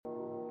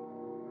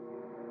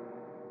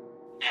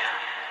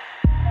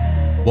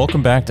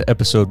Welcome back to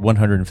episode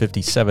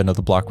 157 of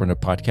the Block Runner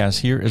podcast.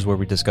 Here is where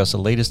we discuss the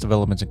latest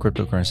developments in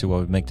cryptocurrency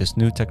while we make this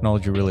new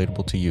technology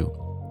relatable to you.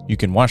 You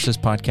can watch this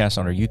podcast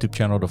on our YouTube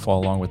channel to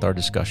follow along with our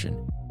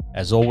discussion.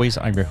 As always,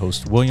 I'm your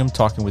host, William,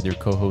 talking with your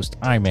co-host,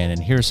 Altman,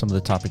 and here are some of the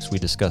topics we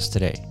discussed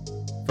today.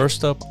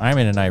 First up,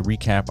 Altman and I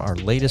recap our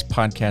latest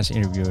podcast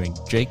interviewing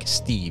Jake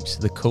Steeves,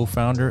 the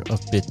co-founder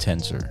of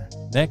Bittensor.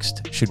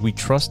 Next, should we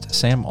trust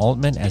Sam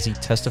Altman as he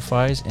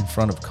testifies in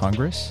front of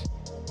Congress?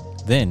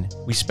 Then,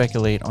 we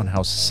speculate on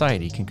how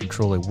society can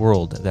control a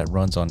world that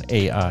runs on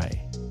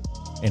AI.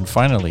 And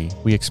finally,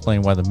 we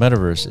explain why the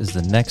Metaverse is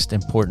the next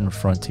important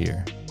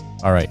frontier.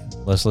 All right,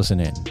 let's listen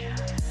in.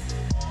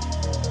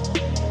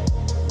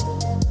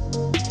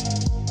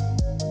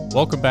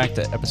 Welcome back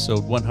to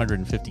episode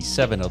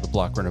 157 of the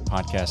Block Runner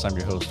podcast. I'm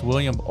your host,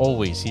 William,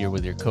 always here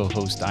with your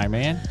co-host,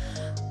 Altman.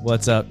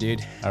 What's up,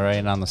 dude? All right,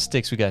 and on the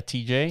sticks, we got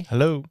TJ.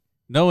 Hello.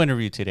 No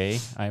interview today,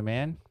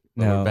 Altman,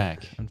 but No, we're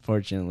back.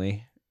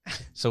 Unfortunately.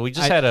 So we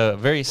just had a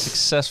very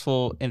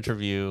successful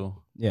interview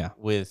Yeah.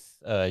 with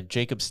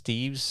Jacob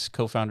Steeves,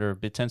 co-founder of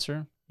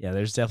Bittensor. Yeah,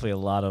 there's definitely a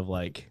lot of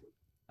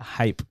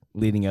hype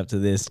leading up to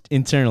this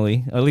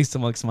internally, at least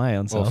amongst my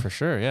own self. Well, for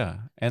sure, yeah.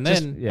 And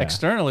then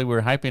externally,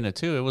 we're hyping it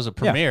too. It was a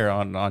premiere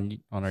on our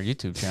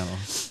YouTube channel.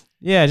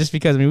 Yeah, just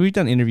because, we've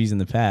done interviews in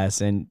the past,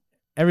 and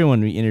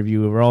everyone we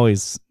interview, we're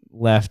always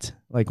left,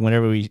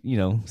 whenever we,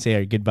 say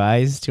our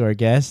goodbyes to our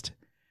guest,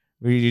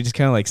 we just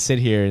kind of sit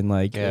here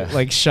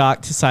and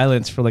shocked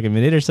silence for a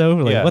minute or so.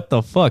 We're what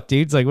the fuck,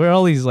 dude? It's where are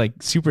all these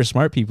super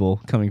smart people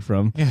coming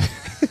from? Yeah.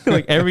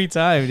 Every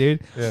time,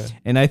 dude. Yeah.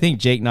 And I think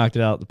Jake knocked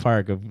it out of the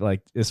park of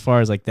as far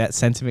as that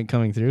sentiment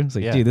coming through. It's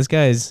dude, this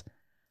guy's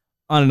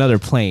on another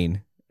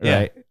plane,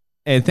 right? Yeah.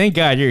 And thank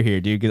God you're here,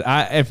 dude. Because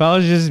if I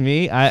was just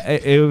me, I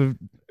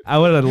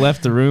would have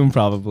left the room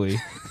probably.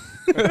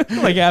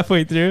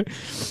 Halfway through,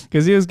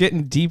 because he was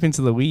getting deep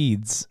into the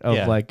weeds of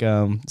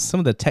some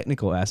of the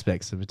technical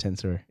aspects of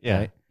Bittensor. Yeah,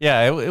 right?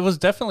 Yeah, it was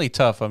definitely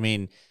tough.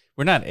 We're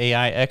not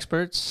AI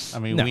experts.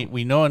 No.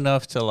 we know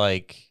enough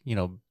to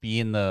be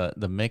in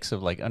the mix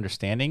of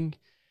understanding.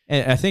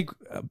 And I think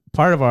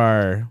part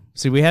of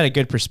we had a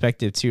good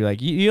perspective too.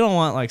 You don't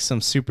want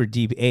some super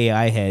deep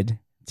AI head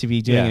to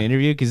be doing an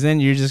interview, because then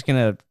you're just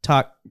gonna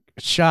talk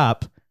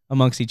shop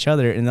amongst each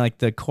other, and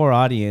the core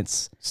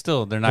audience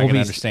still they're not gonna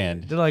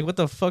understand. They're what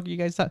the fuck are you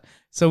guys talking?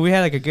 So we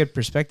had a good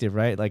perspective,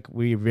 right?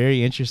 We're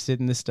very interested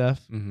in this stuff.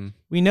 Mm-hmm.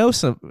 We know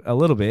a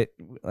little bit,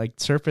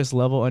 surface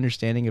level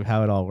understanding of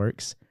how it all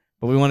works,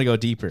 but we want to go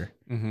deeper.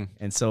 Mm-hmm.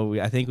 And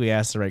so I think we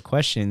asked the right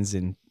questions,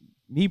 and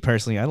me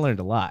personally, I learned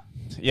a lot.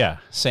 Yeah,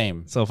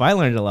 same. So if I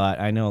learned a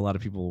lot, I know a lot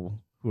of people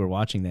who are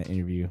watching that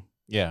interview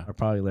are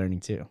probably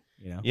learning too.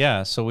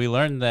 Yeah, so we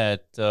learned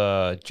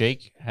that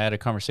Jake had a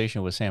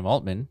conversation with Sam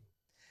Altman.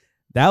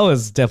 That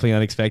was definitely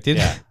unexpected,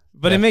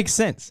 but it makes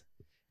sense.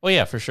 Well,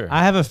 yeah, for sure.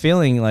 I have a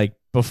feeling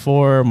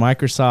before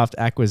Microsoft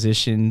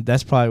acquisition,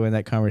 that's probably when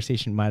that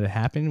conversation might have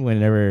happened,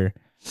 whenever,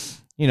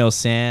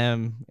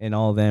 Sam and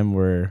all of them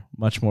were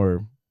much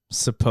more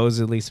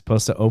supposedly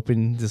supposed to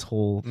open this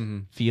whole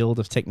field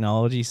of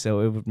technology.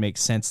 So it would make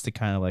sense to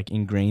kind of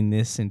ingrain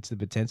this into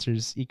the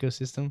Bittensor's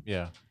ecosystem.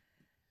 Yeah.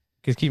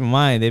 Because keep in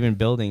mind, they've been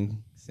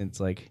building since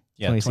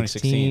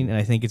 2016, and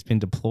I think it's been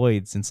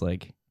deployed since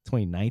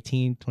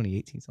 2019,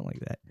 2018, something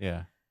like that.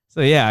 Yeah.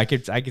 So yeah, I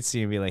could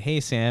see him be hey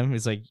Sam,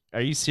 it's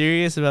are you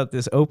serious about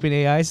this open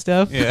AI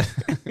stuff? Yeah.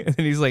 And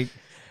he's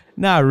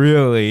not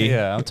really.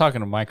 Yeah, I'm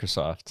talking to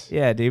Microsoft.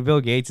 Yeah, dude, Bill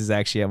Gates is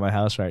actually at my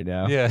house right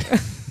now. Yeah.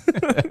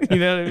 You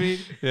know what I mean?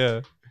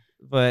 Yeah.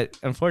 But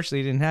unfortunately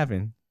it didn't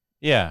happen.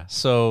 Yeah.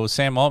 So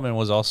Sam Altman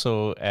was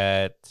also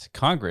at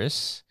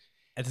Congress.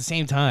 At the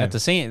same time. At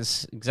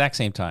the exact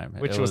same time.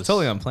 Which was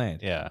totally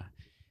unplanned. Yeah.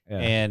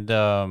 And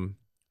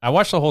I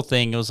watched the whole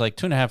thing. It was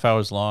 2.5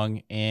 hours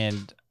long,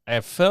 and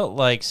I felt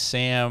like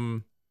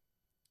Sam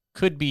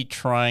could be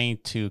trying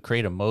to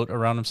create a moat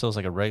around himself,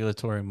 a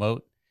regulatory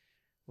moat.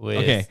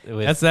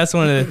 That's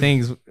one of the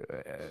things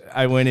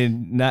I went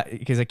in, not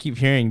because I keep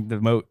hearing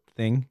the moat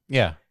thing.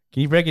 Yeah.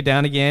 Can you break it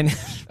down again?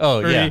 Oh,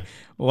 yeah.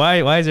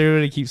 Why does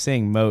everybody keep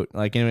saying moat,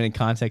 in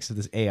context of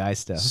this AI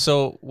stuff?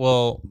 So,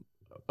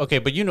 okay,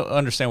 but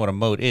understand what a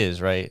moat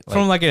is, right?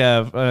 From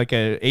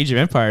a Age of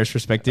Empires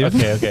perspective.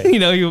 Okay.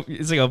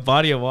 It's a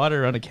body of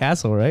water around a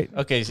castle, right?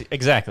 Okay,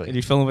 exactly. And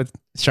you fill them with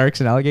sharks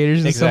and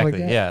alligators and stuff like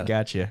that? Yeah.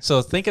 Gotcha.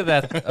 So think of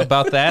that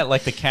about that,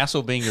 the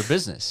castle being your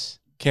business.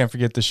 Can't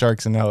forget the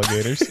sharks and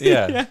alligators.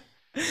 Yeah.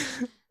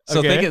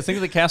 So think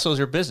of the castle as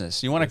your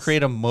business. You want to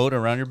create a moat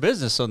around your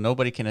business so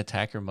nobody can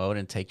attack your moat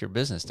and take your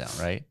business down,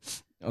 right?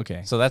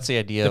 Okay. So that's the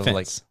idea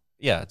defense. of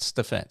it's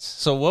defense.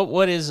 So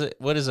what is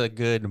a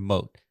good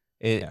moat?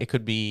 It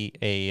could be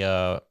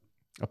a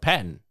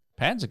patent.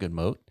 Patent's a good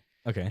moat.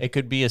 Okay. It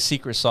could be a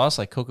secret sauce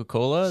like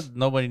Coca-Cola.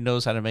 Nobody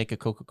knows how to make a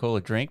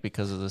Coca-Cola drink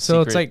because of the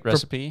secret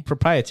recipe.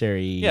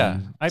 Proprietary.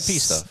 IP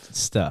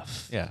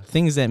stuff. Yeah.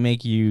 Things that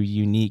make you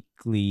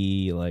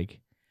uniquely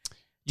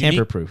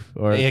tamper-proof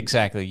or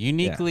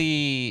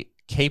uniquely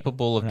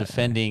capable of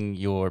defending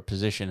your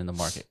position in the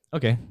market.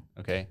 Okay.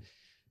 Okay.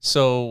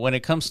 So when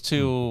it comes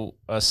to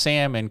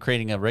Sam and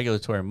creating a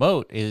regulatory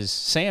moat,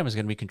 Sam is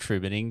going to be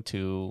contributing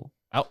to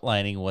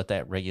outlining what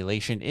that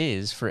regulation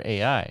is for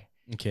AI.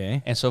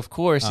 Okay. And so, of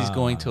course, he's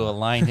going to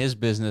align his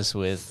business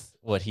with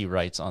what he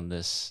writes on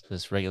this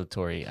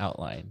regulatory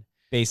outline.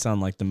 Based on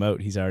like the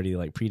moat he's already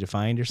like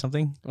predefined or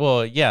something?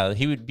 Well, yeah,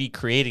 he would be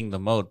creating the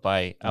moat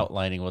by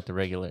outlining what the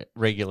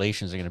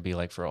regulations are going to be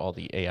like for all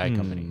the AI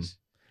companies.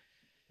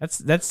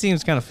 That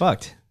seems kind of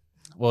fucked.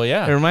 Well,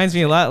 yeah. It reminds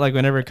me a lot like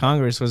whenever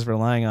Congress was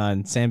relying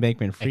on Sam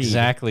Bankman-Fried.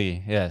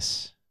 Exactly,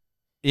 yes.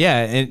 Yeah,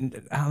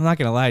 and I'm not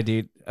going to lie,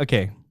 dude.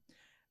 Okay.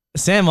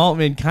 Sam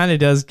Altman kind of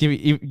does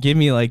give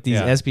me like these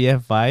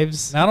SBF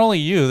vibes. Not only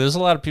you, there's a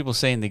lot of people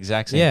saying the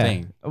exact same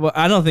thing. Well,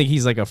 I don't think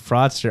he's like a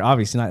fraudster.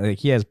 Obviously not. Like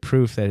he has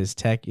proof that his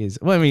tech is.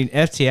 Well, I mean,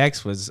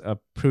 FTX was a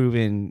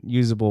proven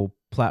usable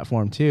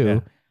platform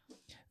too.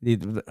 Yeah.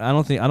 I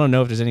don't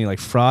know if there's any like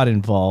fraud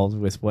involved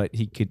with what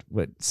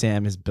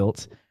Sam has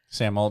built.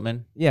 Sam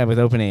Altman? Yeah, with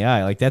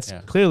OpenAI. Like that's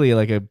clearly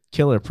like a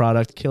killer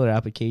product, killer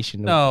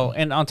application. No,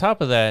 and on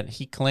top of that,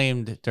 he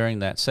claimed during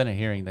that Senate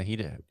hearing that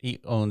he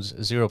owns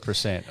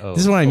 0% of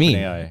This is what I mean.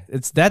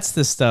 OpenAI. That's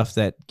the stuff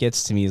that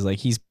gets to me is like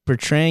he's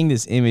portraying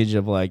this image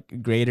of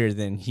like greater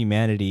than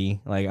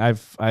humanity. Like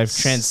I've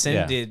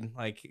transcended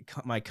like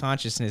my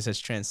consciousness has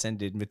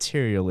transcended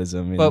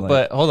materialism. And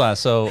but hold on.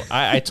 So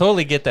I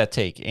totally get that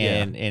take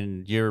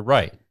and you're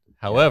right.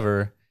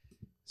 However,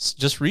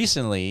 just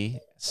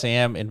recently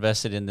Sam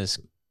invested in this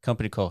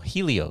company called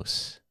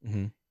Helios.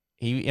 Mm-hmm.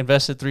 He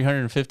invested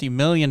 $350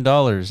 million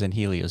in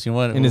Helios. You know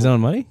what? In his own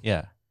money?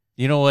 Yeah.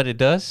 You know what it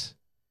does?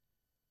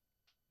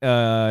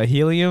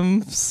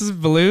 Helium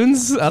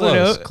balloons? I don't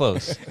know.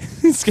 Close.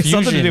 It's got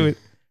something to do with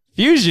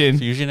fusion.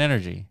 Fusion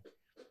energy.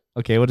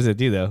 Okay, what does it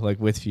do though? Like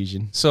with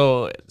fusion?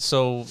 So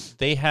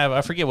they have, I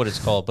forget what it's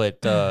called, but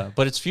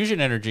it's fusion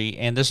energy,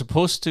 and they're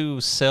supposed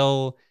to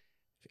sell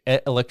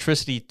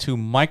electricity to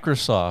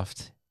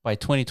Microsoft by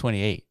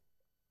 2028.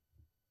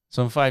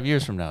 So in 5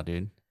 years from now,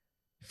 dude,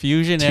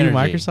 fusion energy to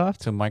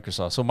Microsoft.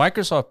 So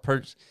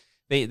Microsoft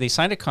they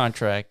signed a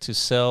contract to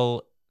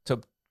sell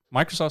to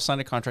Microsoft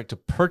signed a contract to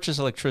purchase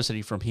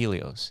electricity from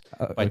Helios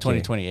by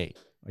 2028.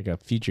 Like a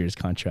futures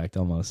contract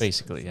almost.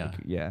 Basically, yeah.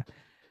 Yeah.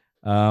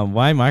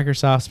 Why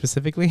Microsoft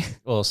specifically?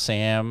 Well,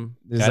 Sam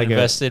got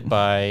invested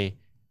by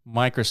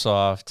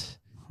Microsoft,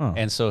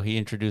 and so he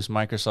introduced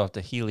Microsoft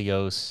to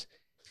Helios.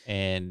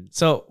 And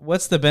so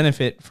what's the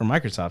benefit for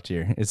Microsoft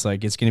here? It's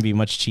like it's going to be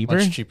much cheaper?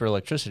 Much cheaper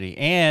electricity.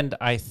 And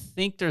I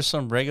think there's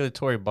some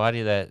regulatory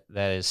body that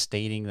is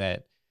stating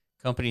that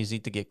companies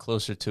need to get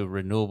closer to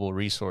renewable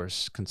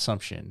resource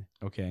consumption.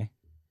 Okay.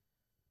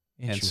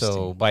 And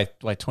so by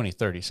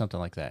 2030, something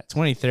like that.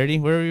 2030?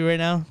 Where are we right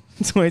now?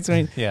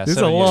 2020? Yeah. This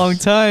is a long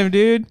time,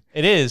 dude.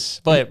 It is.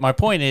 But my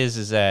point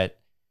is that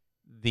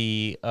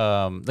the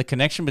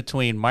connection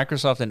between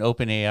Microsoft and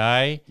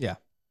OpenAI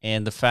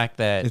and the fact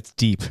that it's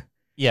deep.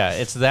 Yeah,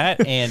 it's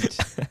that,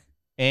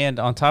 and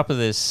on top of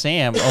this,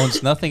 Sam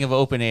owns nothing of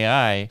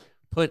OpenAI.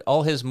 Put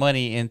all his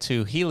money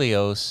into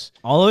Helios.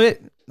 All of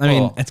it? I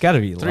mean, it's got to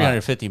be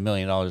 $350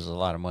 million is a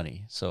lot of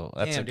money. So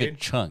that's a good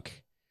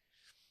chunk.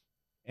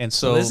 And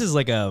so this is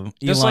like a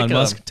Elon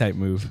Musk type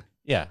move.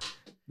 Yeah,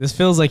 this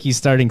feels like he's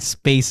starting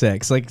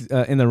SpaceX, like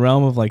in the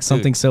realm of like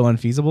something so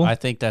unfeasible. I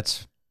think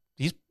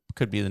he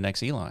could be the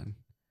next Elon.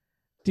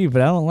 Dude,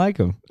 but I don't like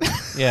him.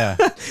 Yeah.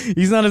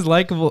 He's not as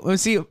likable.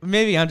 See,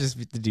 maybe I'm just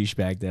the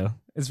douchebag, though.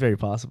 It's very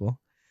possible.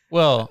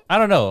 Well, I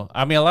don't know.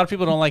 I mean, a lot of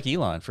people don't like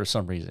Elon for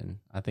some reason.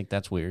 I think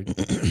that's weird.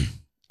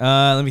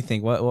 Let me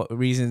think. What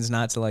reasons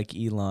not to like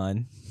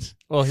Elon?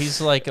 Well, he's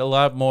like a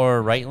lot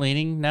more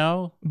right-leaning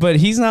now. But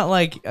he's not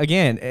like,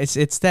 again, it's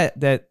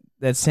that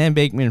Sam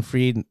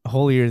Bankman-Fried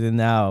holier than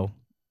thou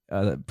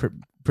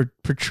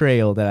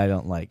portrayal that I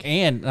don't like.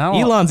 And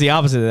Elon's the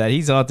opposite of that.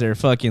 He's out there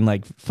fucking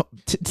like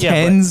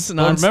tens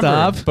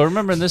nonstop. But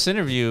remember in this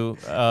interview,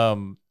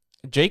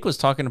 Jake was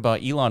talking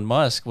about Elon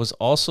Musk was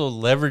also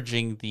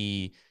leveraging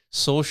the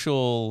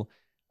social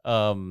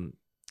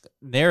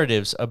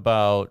narratives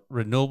about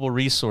renewable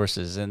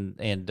resources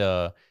and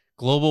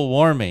global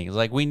warming.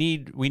 Like we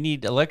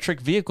need electric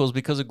vehicles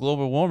because of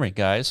global warming,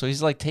 guys. So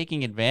he's like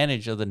taking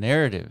advantage of the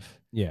narrative.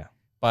 Yeah.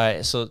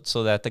 So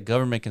that the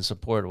government can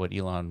support what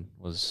Elon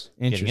was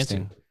getting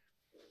into.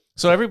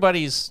 So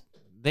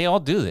they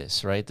all do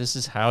this, right? This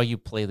is how you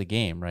play the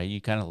game, right?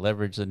 You kind of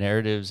leverage the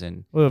narratives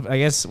and. Well, I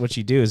guess what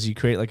you do is you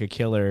create like a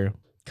killer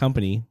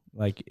company.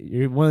 Like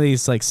you're one of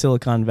these like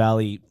Silicon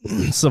Valley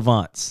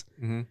savants.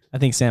 Mm-hmm. I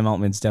think Sam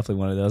Altman's definitely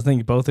one of those. I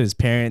think both of his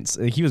parents,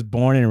 like, he was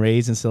born and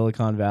raised in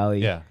Silicon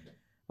Valley. Yeah.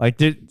 Like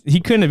he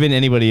couldn't have been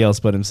anybody else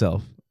but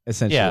himself,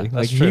 essentially. Yeah,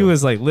 like true. He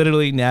was like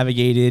literally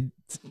navigated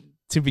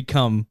to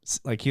become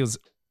like he was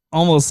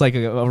almost like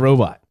a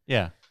robot.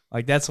 Yeah.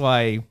 Like that's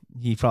why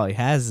he probably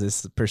has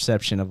this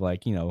perception of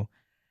like,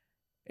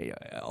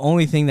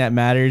 only thing that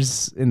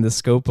matters in the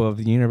scope of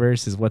the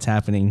universe is what's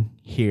happening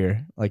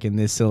here, like in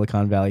this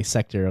Silicon Valley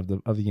sector of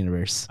the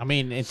universe. I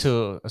mean,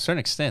 to a certain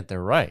extent,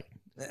 they're right.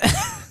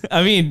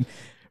 I mean,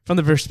 from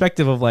the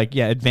perspective of like,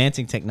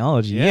 advancing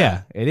technology.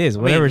 Yeah, it is.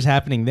 Whatever's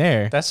happening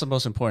there. That's the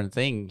most important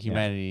thing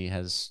humanity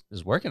is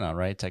working on,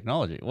 right?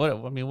 Technology. What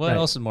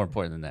else is more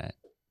important than that?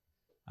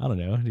 I don't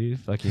know, dude.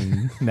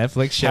 Fucking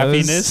Netflix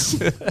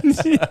shows.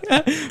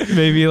 Happiness.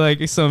 Maybe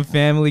like some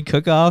family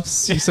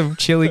cook-offs, some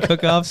chili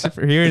cook-offs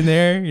for here and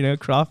there,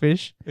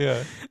 crawfish.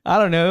 Yeah. I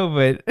don't know,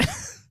 but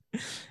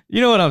you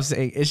know what I'm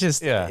saying? It's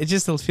just, it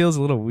just feels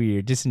a little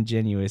weird,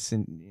 disingenuous.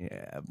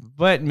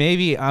 But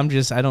maybe I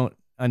don't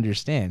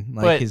understand.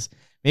 Like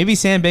maybe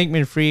Sam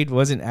Bankman-Fried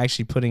wasn't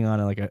actually putting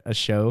on a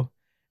show.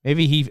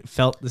 Maybe he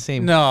felt the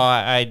same. No,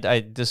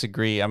 I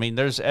disagree. I mean,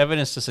 there's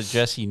evidence to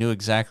suggest he knew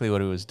exactly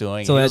what he was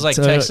doing. So he was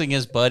texting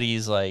his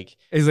buddies he's like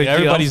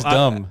everybody's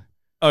dumb.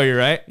 Oh, you're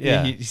right?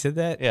 Yeah. He said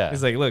that? Yeah.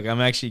 He's like, look, I'm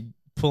actually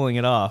pulling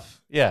it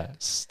off. Yeah,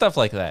 stuff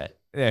like that.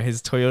 Yeah,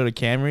 his Toyota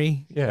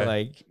Camry.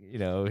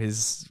 Yeah.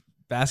 His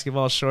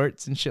basketball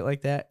shorts and shit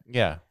like that.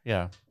 Yeah,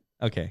 yeah.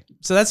 Okay.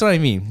 So that's what I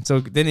mean.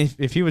 So then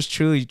if he was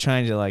truly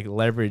trying to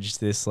leverage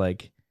this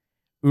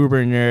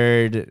uber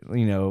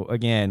nerd,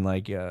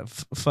 again,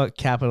 fuck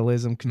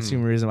capitalism,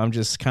 consumerism. I'm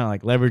just kind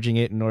of leveraging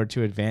it in order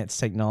to advance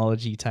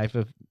technology type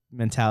of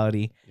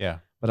mentality. Yeah.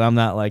 But I'm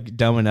not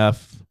dumb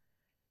enough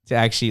to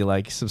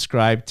actually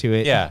subscribe to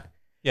it. Yeah.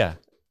 Yeah.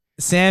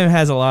 Sam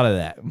has a lot of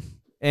that.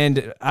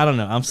 And I don't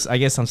know. I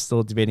guess I'm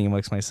still debating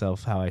amongst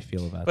myself how I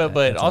feel about that.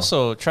 But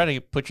also try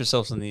to put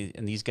yourselves in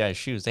these guys'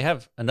 shoes. They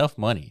have enough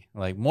money.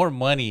 More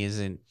money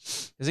isn't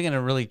going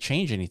to really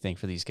change anything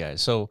for these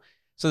guys. So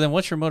then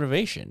what's your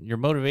motivation? Your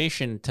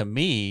motivation to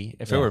me,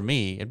 if it were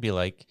me, it'd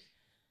be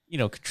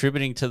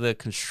contributing to the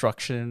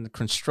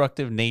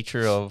constructive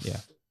nature of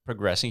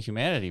progressing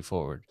humanity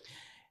forward.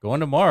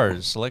 Going to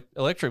Mars,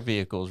 electric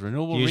vehicles,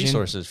 renewable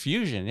resources,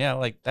 fusion.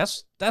 Yeah,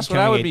 that's what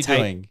I would be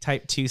doing.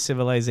 Type 2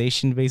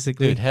 civilization,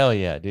 basically. Dude, hell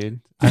yeah, dude.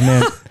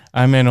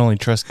 I mean, only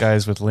trust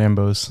guys with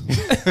Lambos.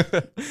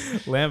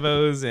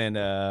 Lambos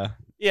and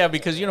yeah,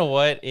 because you know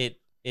what?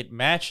 It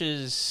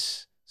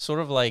matches sort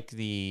of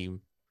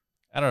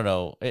I don't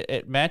know.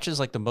 It matches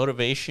the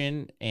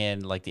motivation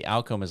and the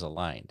outcome is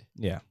aligned.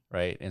 Yeah.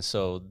 Right. And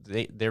so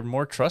they're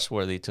more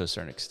trustworthy to a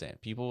certain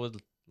extent. People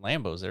with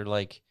Lambos,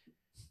 they're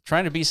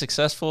trying to be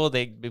successful.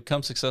 They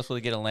become successful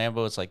to get a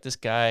Lambo. It's this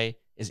guy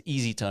is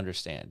easy to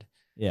understand.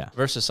 Yeah.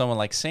 Versus someone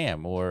like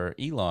Sam or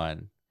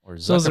Elon or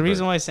Zuckerberg. So is the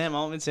reason why Sam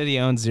Altman said he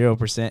owns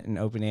 0% in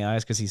OpenAI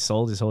is because he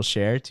sold his whole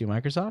share to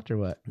Microsoft or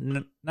what?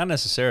 Not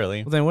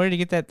necessarily. Well, then where did he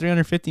get that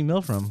 $350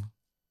 million from?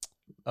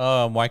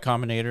 Y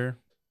Combinator.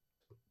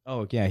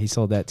 Oh yeah, he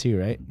sold that too,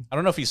 right? I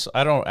don't know if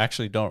I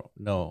don't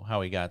know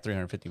how he got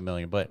 $350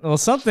 million, but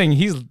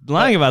he's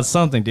lying about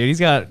something, dude. He's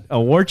got a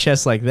war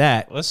chest like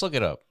that. Let's look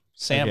it up.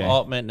 Sam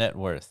Altman net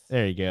worth.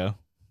 There you go.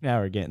 Now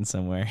we're getting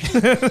somewhere.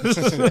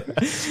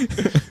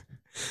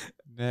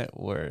 Net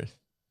worth.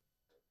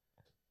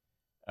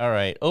 All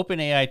right.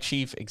 OpenAI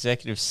chief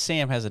executive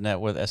Sam has a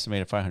net worth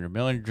estimated $500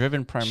 million,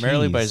 driven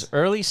primarily by his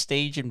early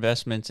stage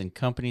investments in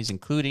companies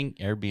including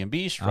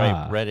Airbnb,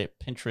 Stripe, Reddit,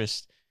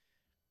 Pinterest.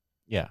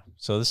 Yeah.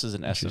 So this is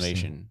an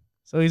estimation.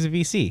 So he's a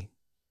VC.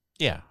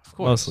 Yeah, of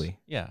course. Mostly.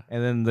 Yeah.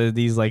 And then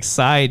these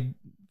side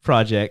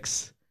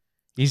projects,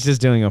 he's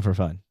just doing them for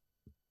fun.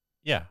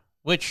 Yeah.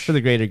 Which for the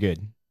greater good.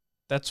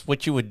 That's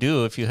what you would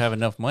do if you have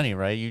enough money,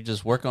 right? You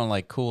just work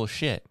on cool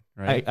shit,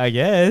 right? I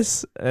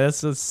guess.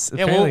 That's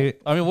well,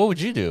 I mean, what would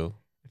you do?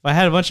 If I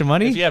had a bunch of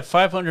money? If you had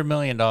 $500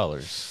 million.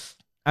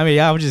 I mean,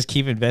 I would just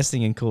keep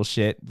investing in cool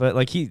shit. But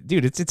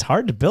it's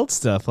hard to build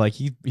stuff.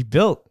 He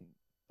built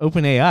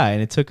OpenAI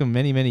and it took him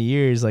many, many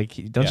years.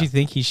 Don't you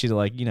think he should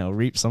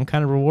reap some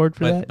kind of reward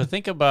for that? But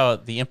think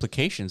about the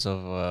implications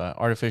of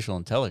artificial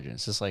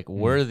intelligence. It's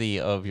worthy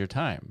of your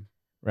time.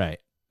 Right.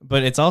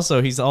 But he's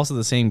also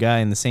the same guy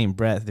in the same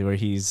breath where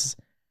he's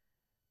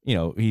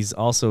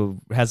also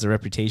has the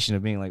reputation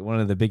of being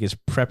one of the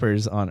biggest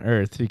preppers on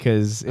earth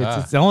because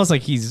it's almost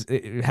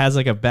it has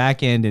a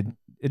back end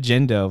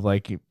agenda of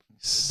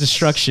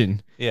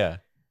destruction. Yeah.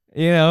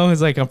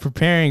 It's I'm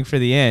preparing for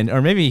the end,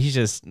 or maybe he's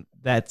just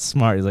that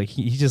smart.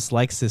 He just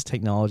likes this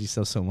technology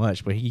so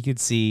much, but he could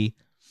see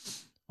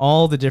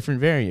all the different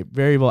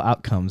variable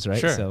outcomes, right?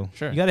 Sure.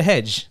 You got to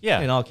hedge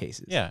in all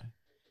cases. Yeah.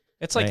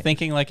 It's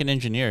thinking like an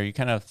engineer. You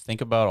kind of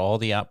think about all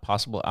the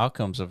possible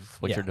outcomes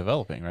of what you're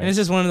developing, right? And it's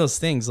just one of those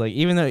things.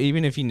 Even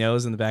if he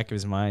knows in the back of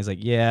his mind,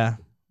 he's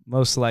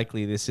most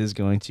likely this is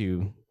going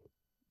to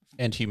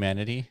end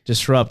humanity,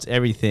 disrupt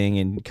everything,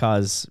 and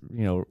cause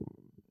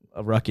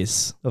a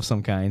ruckus of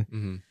some kind.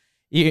 Mm-hmm.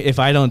 If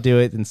I don't do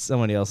it, then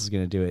somebody else is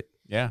going to do it.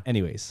 Yeah.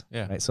 Anyways.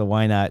 Yeah. Right. So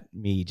why not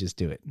me just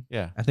do it?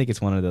 Yeah. I think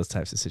it's one of those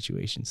types of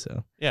situations.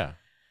 So yeah.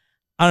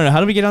 I don't know. How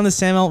do we get on the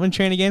Sam Altman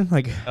train again?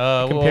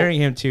 Comparing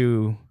him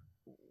to.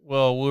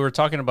 Well, we were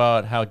talking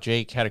about how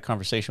Jake had a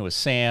conversation with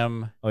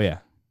Sam. Oh yeah.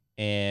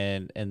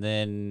 And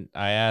then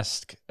I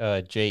asked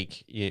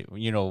Jake, you're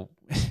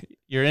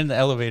in the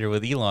elevator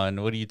with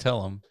Elon. What do you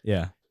tell him?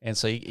 Yeah. And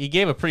so he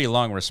gave a pretty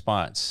long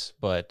response,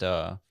 but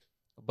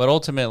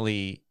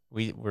ultimately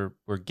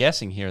we're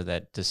guessing here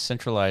that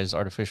decentralized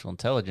artificial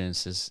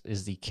intelligence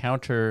is the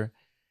counter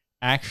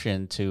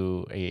action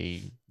to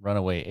a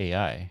runaway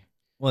AI.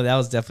 Well, that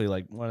was definitely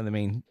like one of the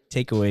main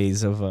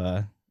takeaways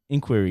of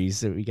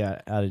inquiries that we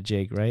got out of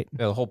Jake, right?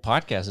 The whole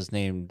podcast is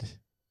named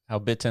 "How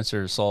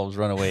Bittensor Solves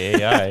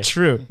Runaway AI."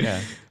 True. Yeah.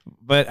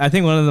 But I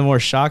think one of the more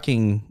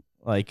shocking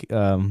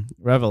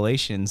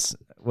revelations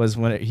was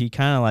when he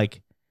kind of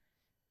like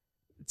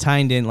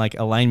tied in like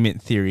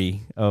alignment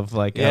theory of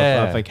like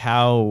of like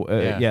how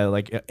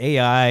like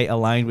AI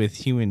aligned with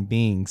human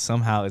beings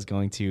somehow is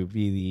going to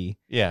be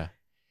the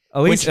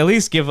at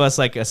least give us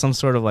like some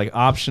sort of like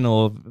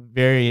optional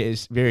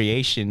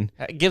variation.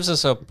 It gives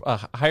us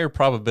a higher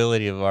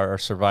probability of our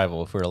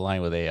survival if we're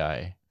aligned with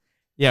AI.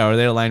 Yeah, or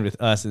they're aligned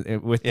with us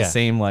with the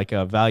same like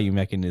value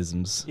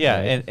mechanisms.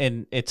 Yeah, right?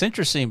 and it's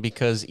interesting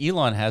because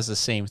Elon has the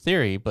same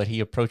theory, but he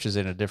approaches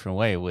it in a different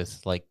way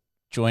with like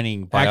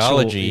joining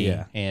biology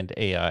and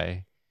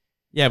AI.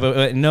 Yeah,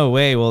 but in no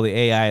way will the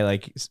AI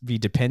like be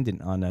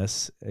dependent on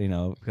us. You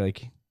know,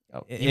 like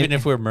even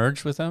if we're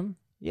merged with them.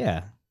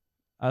 Yeah,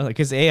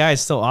 because AI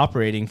is still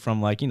operating from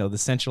like the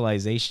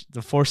centralization,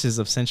 the forces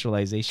of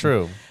centralization.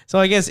 True. So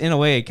I guess in a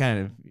way, it kind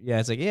of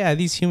it's like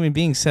these human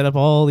beings set up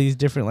all these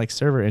different like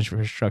server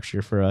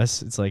infrastructure for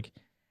us. It's like,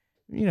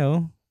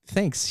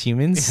 thanks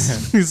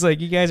humans. It's like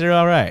you guys are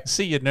all right.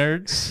 See you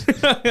nerds.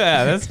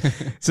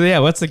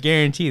 What's the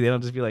guarantee? They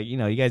don't just be like, you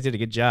guys did a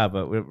good job,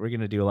 but we're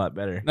gonna do a lot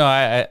better. No,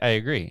 I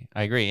agree.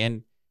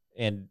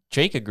 And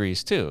Jake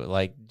agrees too.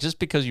 Like just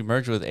because you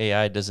merge with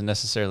AI doesn't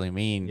necessarily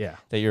mean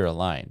that you're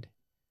aligned.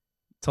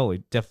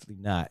 Totally,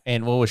 definitely not.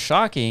 And what was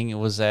shocking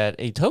was that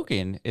a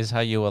token is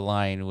how you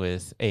align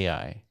with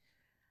AI.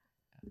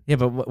 Yeah,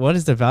 but what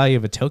is the value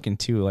of a token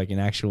to like an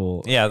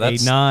actual a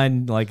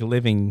non like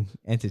living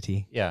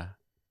entity? Yeah,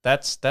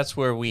 that's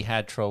where we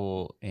had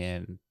trouble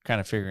in kind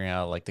of figuring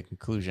out like the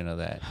conclusion of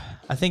that.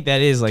 I think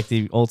that is like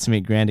the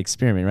ultimate grand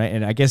experiment, right?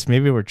 And I guess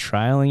maybe we're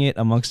trialing it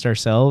amongst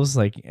ourselves,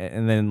 like,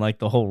 and then like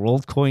the whole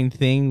WorldCoin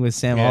thing with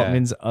Sam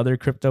Altman's other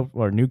crypto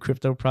or new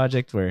crypto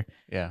project, where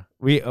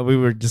we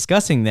were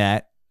discussing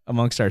that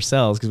amongst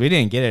ourselves because we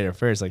didn't get it at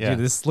first. Like, dude,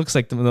 this looks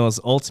like the most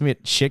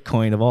ultimate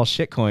shitcoin of all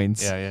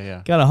shitcoins.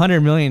 Got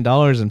 $100 million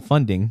in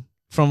funding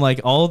from like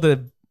all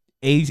the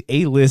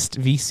A-list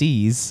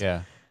VCs.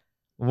 Yeah.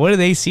 What do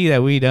they see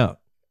that we don't?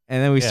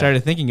 And then we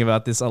started thinking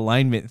about this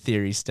alignment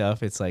theory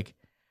stuff. It's like,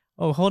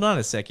 oh, hold on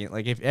a second.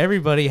 Like if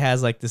everybody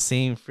has like the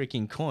same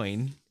freaking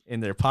coin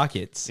in their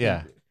pockets,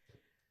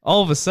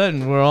 all of a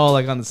sudden we're all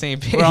like on the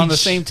same page. We're on the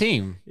same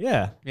team.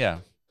 Yeah. Yeah.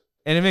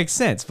 And it makes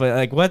sense. But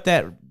like what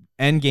that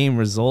end game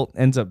result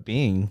ends up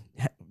being,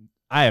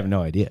 I have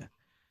no idea.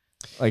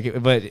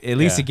 Like, but at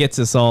least it gets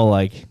us all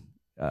like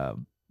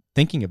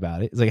thinking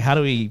about it. It's like, how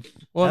do we?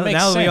 Well, it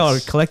makes sense. We all are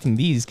collecting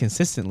these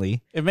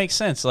consistently. It makes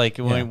sense. Like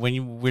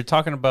when we're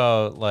talking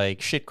about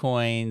like shit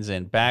coins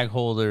and bag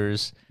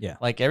holders,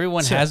 like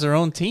everyone has their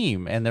own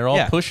team and they're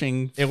all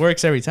pushing. It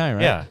works every time,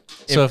 right? Yeah.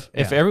 So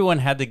if everyone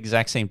had the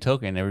exact same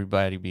token,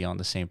 everybody would be on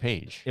the same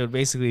page. It would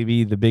basically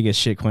be the biggest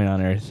shit coin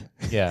on earth.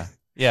 Yeah.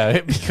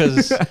 Yeah,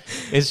 because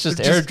it's just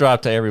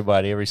airdrop to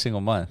everybody every single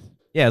month.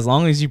 Yeah, as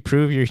long as you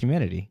prove your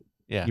humanity.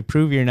 Yeah. You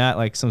prove you're not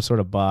like some sort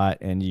of bot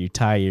and you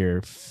tie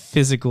your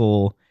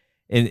physical,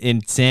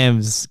 in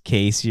Sam's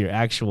case, your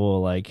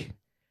actual like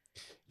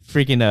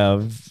freaking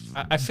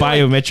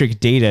biometric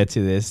data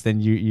to this, then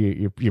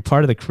you're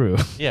part of the crew.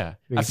 Yeah.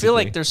 I feel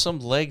like there's some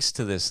legs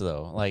to this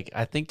though. Like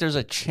I think there's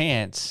a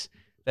chance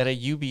that a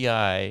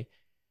UBI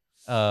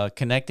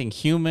connecting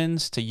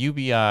humans to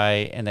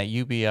UBI and that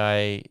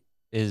UBI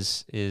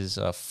is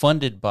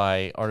funded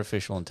by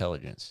artificial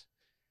intelligence.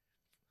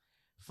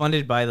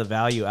 Funded by the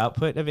value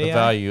output of AI? The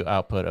value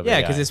output of AI.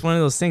 Yeah, because it's one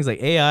of those things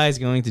like AI is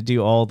going to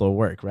do all the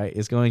work, right?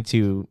 It's going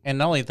to... And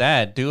not only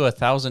that, do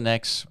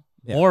 1,000x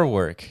more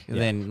work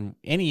than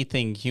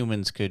anything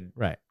humans could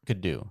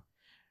do.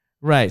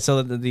 Right.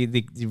 So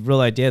the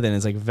real idea then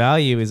is like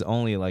value is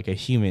only like a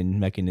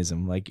human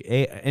mechanism. Like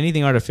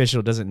anything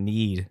artificial doesn't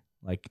need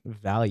like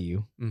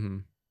value,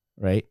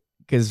 right?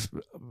 Because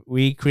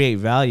we create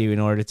value in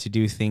order to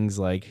do things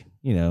like,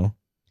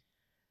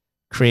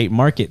 create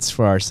markets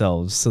for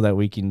ourselves so that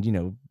we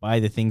can, buy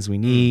the things we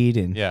need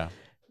and,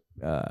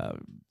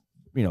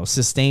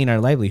 sustain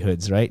our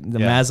livelihoods, right? The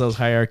Maslow's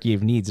hierarchy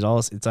of needs,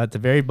 it's at the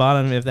very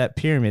bottom of that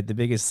pyramid. The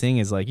biggest thing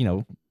is like,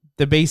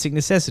 the basic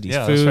necessities,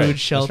 food,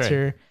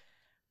 shelter.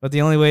 But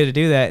the only way to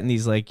do that in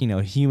these like,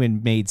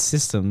 human made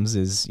systems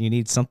is you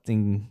need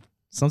something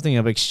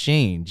of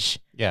exchange.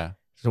 Yeah.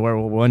 So where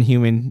one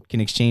human can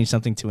exchange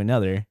something to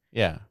another.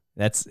 Yeah.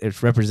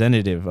 It's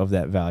representative of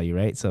that value,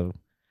 right? So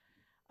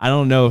I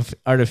don't know if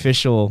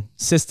artificial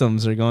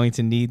systems are going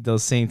to need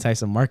those same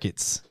types of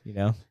markets,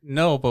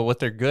 No, but what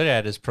they're good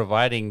at is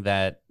providing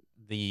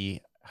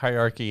the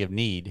hierarchy of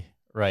need,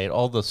 right?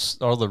 All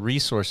the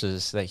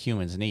resources that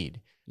humans need,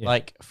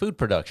 like food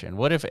production.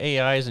 What if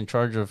AI is in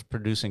charge of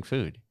producing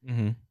food,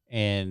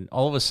 and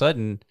all of a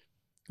sudden,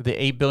 the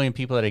 8 billion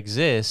people that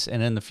exist,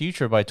 and in the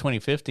future by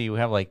 2050 we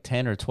have like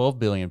 10 or 12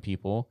 billion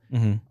people.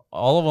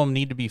 All of them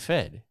need to be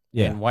fed.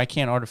 Yeah. And why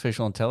can't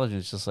artificial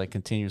intelligence just like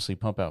continuously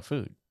pump out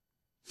food?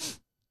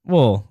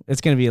 Well,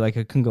 it's going to be like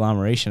a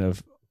conglomeration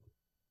of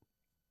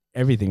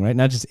everything, right?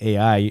 Not just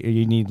AI.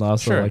 You need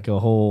also Sure. like a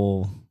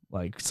whole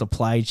like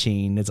supply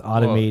chain that's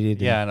automated.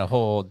 Well, yeah, and a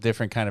whole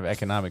different kind of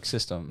economic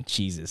system.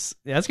 Jesus.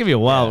 Yeah, that's gonna be a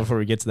while Yeah. before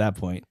we get to that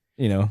point.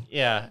 You know.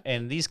 Yeah,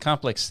 and these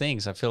complex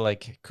things I feel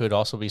like could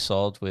also be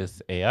solved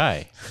with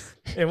AI.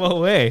 In what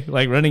way?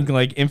 Like running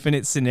like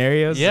infinite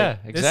scenarios? Yeah,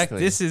 Like, exactly.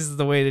 This is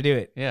the way to do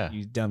it. Yeah.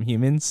 You dumb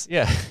humans.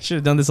 Yeah, Should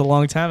have done this a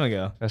long time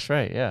ago. that's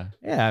right. Yeah.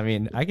 Yeah, I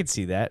mean, I could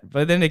see that.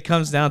 But then it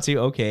comes down to,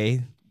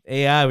 okay,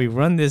 AI, we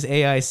run this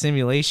AI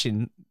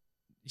simulation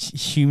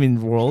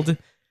human world.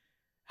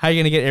 How are you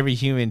going to get every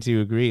human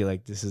to agree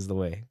like this is the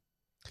way?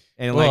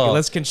 And like, Well-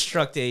 let's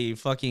construct a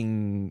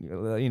fucking,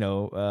 what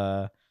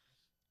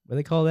do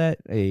they call that?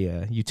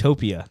 A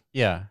utopia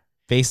Yeah.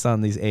 based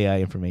on these AI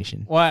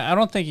information. Well, I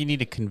don't think you need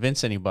to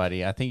convince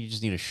anybody. I think you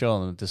just need to show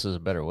them that this is a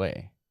better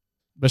way.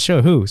 But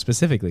show who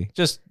specifically?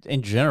 Just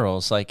in general,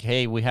 it's like,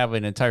 hey, we have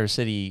an entire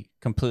city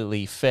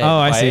completely fed Oh,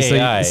 by I see.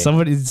 AI.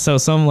 So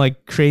some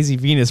like crazy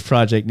Venus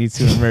project needs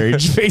to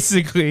emerge,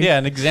 basically. Yeah,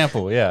 an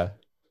example. Yeah.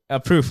 A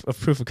proof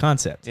of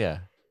concept. Yeah.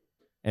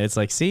 And it's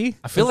like, see,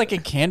 I feel like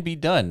it can be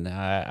done.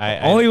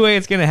 only way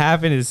it's gonna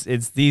happen is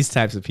it's these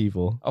types of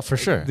people. Oh, for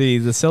sure.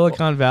 The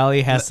Silicon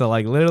Valley has to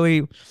like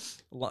literally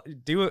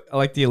do it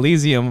like the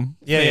Elysium.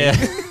 Yeah,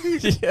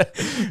 thing. yeah.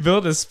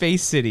 Build a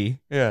space city,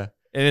 Yeah.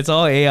 and it's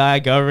all AI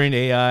governed,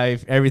 AI,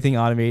 everything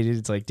automated.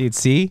 It's like, dude,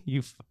 see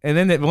you. And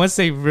then once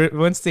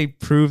they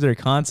prove their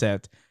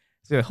concept,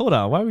 it's like, hold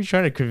on, why are we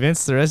trying to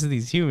convince the rest of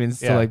these humans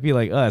to Yeah. like be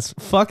like us?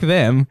 Fuck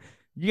them.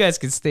 You guys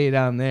can stay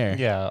down there.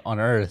 Yeah, on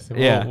Earth.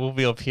 Yeah. We'll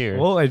be up here.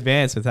 We'll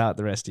advance without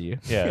the rest of you.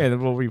 Yeah. And then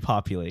we'll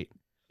repopulate.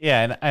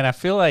 Yeah, and I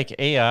feel like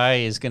AI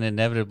is going to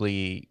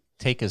inevitably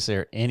take us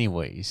there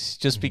anyways,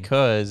 just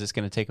because it's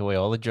going to take away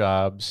all the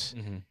jobs.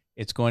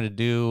 It's going to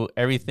do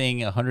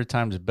everything 100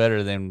 times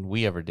better than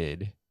we ever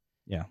did.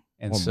 Yeah.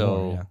 And Or so,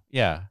 more,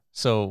 yeah.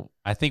 So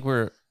I think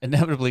we're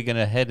inevitably going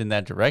to head in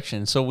that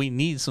direction. So we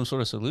need some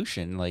sort of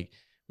solution. Like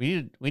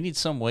we need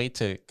some way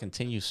to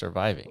continue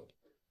surviving.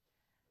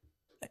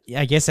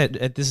 Yeah, I guess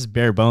at this is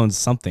bare bones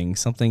something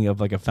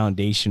of like a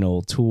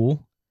foundational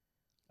tool,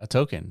 A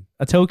token.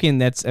 a token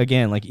that's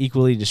again like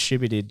equally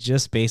distributed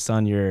just based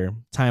on your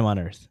time on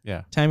Earth,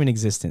 Yeah. time in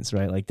existence,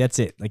 right? Like that's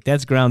it, like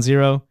that's ground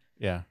zero,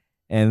 Yeah.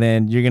 and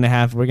then we're gonna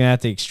have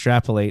to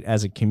extrapolate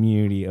as a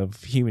community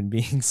of human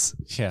beings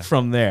Yeah.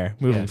 from there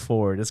moving Yeah.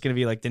 forward. It's gonna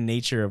be like the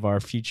nature of our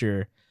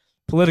future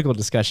political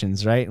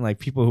discussions, right? And like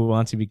people who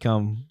want to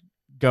become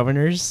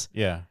governors.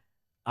 Yeah.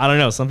 I don't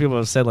know. Some people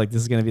have said like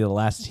this is going to be the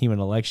last human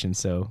election,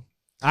 so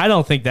I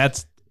don't think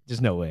there's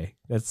no way.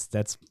 That's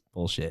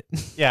bullshit.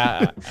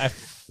 Yeah,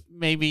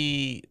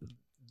 maybe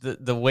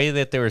the way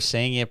that they were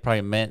saying it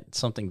probably meant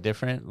something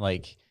different.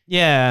 Like,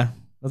 Yeah,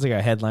 that's like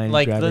a headline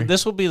like grabber.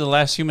 this will be the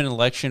last human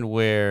election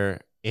where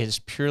it's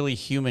purely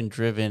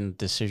human-driven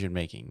decision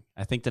making.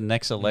 I think the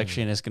next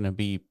election is going to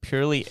be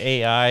purely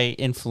AI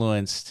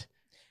influenced.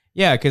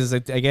 Yeah, because I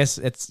guess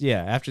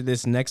after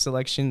this next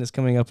election that's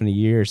coming up in a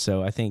year or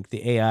so, I think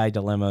the AI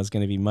dilemma is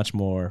going to be much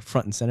more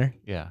front and center.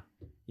 Yeah,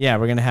 Yeah,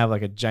 we're going to have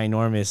like a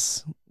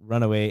ginormous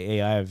runaway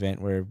AI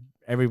event where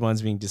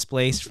everyone's being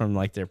displaced from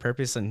like their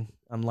purpose on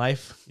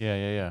life.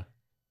 yeah.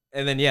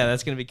 And then,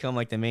 that's going to become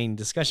like the main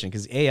discussion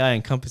because AI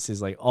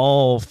encompasses like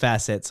all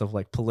facets of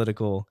like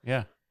political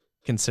Yeah,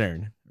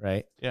 concern,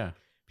 right? yeah.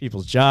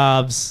 People's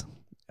jobs,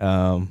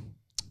 like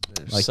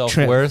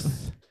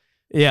Self-worth.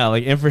 yeah,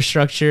 like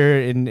infrastructure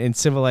and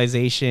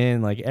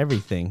civilization, like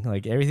everything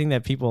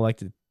that people like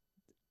to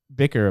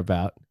bicker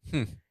about.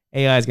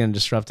 AI is going to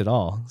disrupt it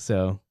all.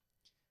 So,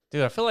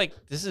 Dude, I feel like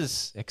this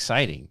is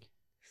exciting.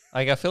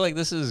 Like, I feel like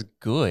this is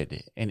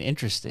good and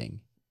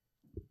interesting.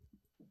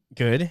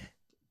 good.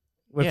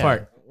 What Yeah.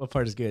 part? What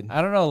part is good?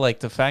 I don't know, like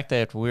the fact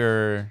that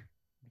we're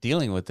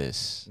dealing with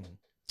this.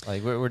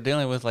 Like, we're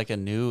dealing with like a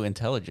new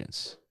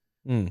intelligence.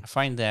 I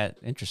find that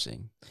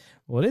interesting.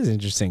 Well, it is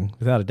interesting,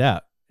 without a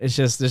doubt. It's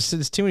just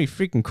there's too many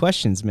freaking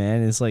questions,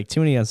 man. It's like too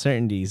many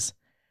uncertainties,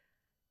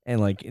 and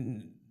like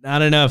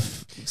not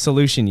enough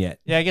solution yet.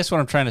 Yeah, I guess what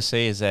I'm trying to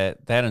say is that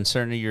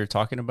uncertainty you're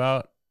talking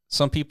about,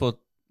 some people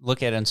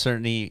look at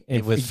uncertainty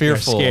And with they're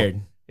fearful.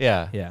 scared.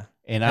 Yeah. Yeah,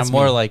 And That's I'm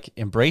more me. like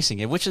embracing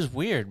it, which is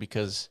weird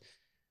because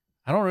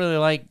I don't really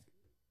like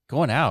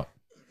going out.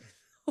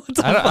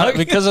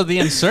 Because of the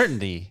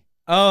uncertainty.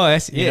 Oh, I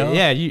see. You Yeah, know?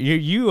 yeah.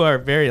 You are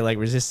very like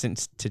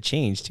resistant to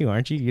change too,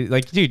 aren't you?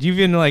 Like, dude, you've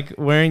been like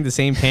wearing the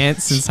same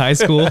pants since high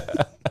school.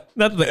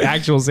 Not the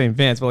actual same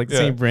pants, but like the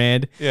same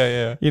brand.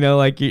 Yeah. You know,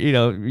 like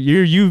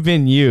you've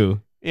been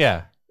you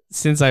Yeah.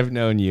 since I've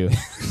known you.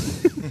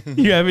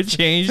 You haven't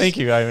changed. Thank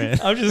you, Ivan.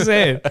 I'm just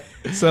saying.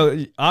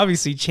 So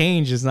obviously,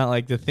 change is not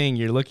like the thing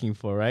you're looking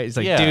for, right? It's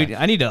like, Yeah. dude,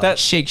 I need to like,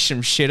 shake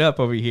some shit up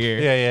over here.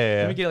 Yeah.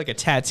 Let me get like a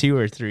tattoo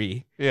or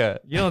 3. Yeah.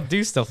 You don't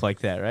do stuff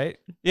like that, right?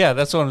 Yeah,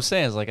 that's what I'm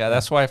saying. It's like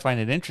that's why I find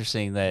it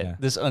interesting that Yeah.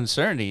 this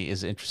uncertainty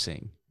is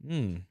interesting.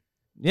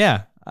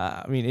 Yeah.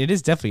 I mean, it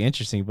is definitely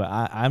interesting, but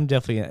I'm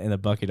definitely in the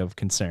bucket of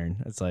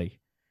concern. It's like,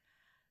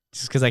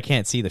 just because I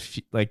can't see the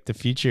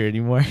future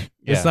anymore.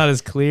 Yeah. It's not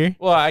as clear.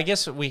 Well, I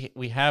guess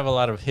we have a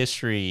lot of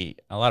history,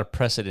 a lot of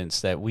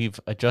precedents that we've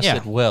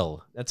adjusted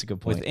well That's a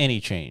good point. with any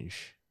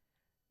change.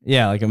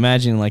 Yeah, like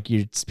imagine like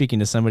you're speaking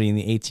to somebody in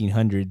the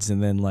 1800s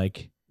and then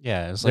like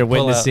it's they're like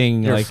pull out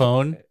witnessing your like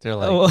phone. They're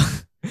like,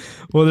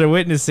 well, they're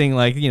witnessing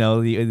like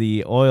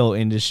the oil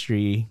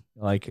industry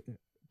like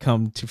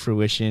come to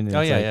fruition.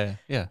 And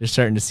yeah. They're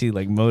starting to see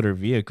like motor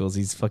vehicles.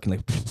 He's fucking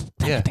like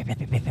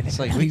It's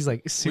like he's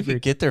like we super.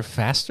 could get there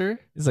faster.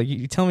 It's like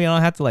you tell me I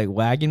don't have to like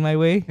wagon my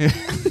way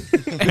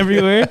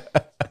everywhere.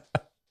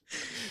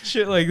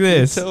 Shit like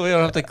this. So we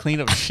don't have to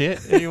clean up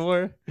shit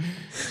anymore.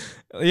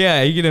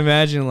 Yeah, you can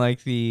imagine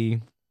like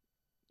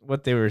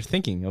what they were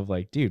thinking of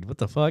like, dude, what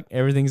the fuck?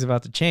 Everything's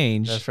about to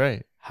change. That's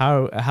right.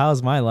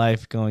 How's my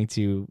life going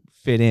to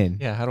fit in?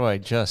 Yeah, how do I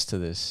adjust to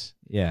this?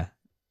 Yeah,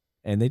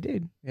 and they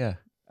did. Yeah.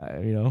 I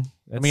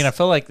mean, I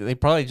feel like they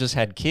probably just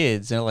had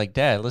kids and they're like,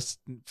 Dad, let's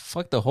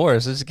fuck the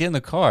horse. Let's get in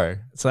the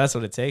car. so that's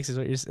what it takes. Is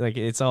what you're like.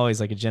 It's always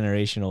like a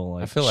generational.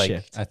 Like, I feel like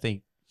shift. I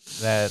think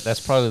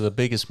that's probably the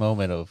biggest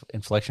moment of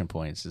inflection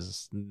points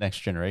is next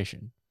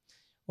generation.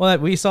 Well,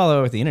 we saw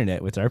that with the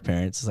internet with our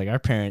parents. It's like our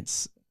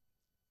parents.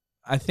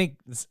 I think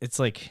it's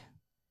like.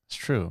 It's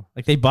true.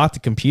 Like they bought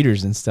the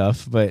computers and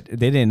stuff, but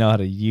they didn't know how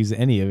to use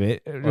any of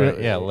it.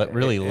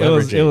 Really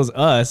leverage it. It was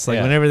us. Like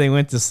whenever they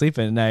went to sleep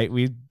at night,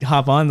 we'd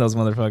hop on those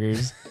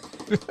motherfuckers.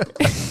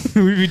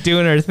 We'd be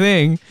doing our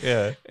thing.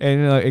 Yeah.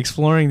 And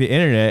exploring the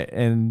internet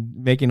and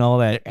making all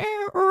that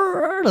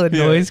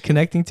noise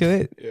connecting to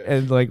it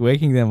and like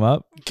waking them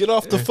up. Get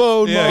off the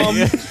phone, Mom.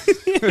 Yeah.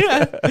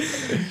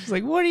 It's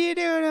like, what are you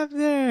doing up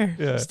there?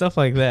 Yeah. Stuff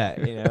like that,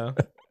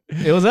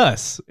 It was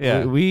us.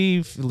 Yeah.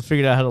 We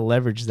figured out how to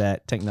leverage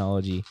that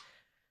technology.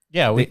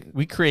 Yeah,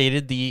 we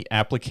created the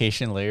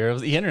application layer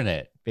of the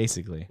internet,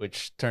 basically,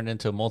 which turned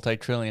into a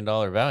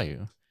multi-trillion-dollar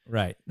value.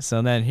 Right.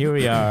 So then here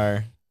we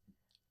are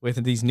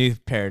with these new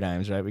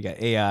paradigms, right? We got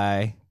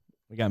AI,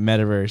 we got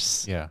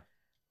Metaverse. Yeah.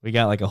 We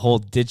got like a whole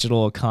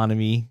digital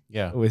economy.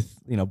 Yeah. With,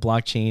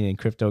 blockchain and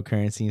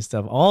cryptocurrency and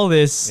stuff. All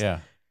this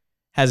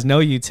has no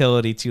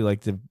utility to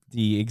like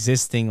the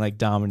existing like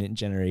dominant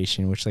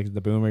generation, which like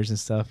the boomers and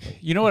stuff.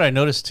 You know what I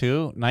noticed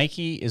too?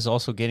 Nike is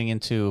also getting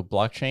into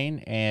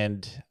blockchain,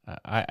 and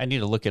I need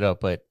to look it up,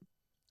 but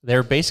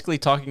they're basically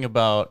talking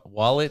about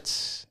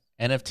wallets,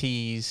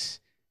 NFTs,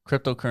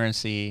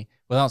 cryptocurrency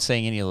without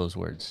saying any of those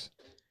words.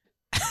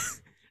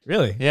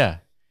 Really? Yeah.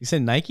 You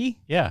said Nike?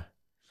 Yeah.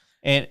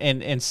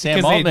 And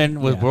Sam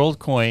Altman with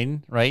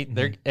WorldCoin, right?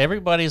 Mm-hmm.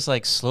 Everybody's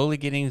like slowly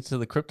getting into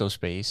the crypto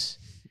space.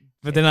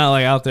 But they're not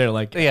like out there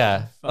like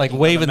like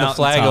waving the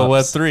flag of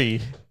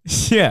Web3.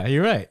 Yeah,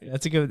 you're right.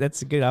 That's a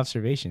good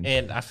observation.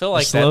 And I feel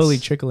like they're slowly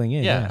trickling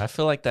in. Yeah, I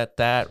feel like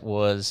that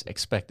was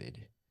expected.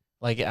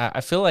 Like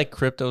I feel like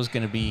crypto is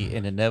going to be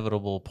an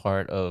inevitable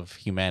part of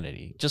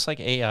humanity, just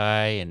like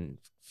AI and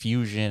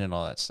fusion and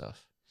all that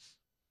stuff.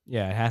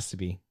 Yeah, it has to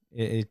be.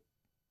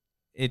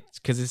 It's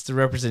because it's the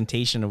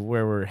representation of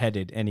where we're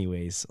headed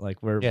anyways.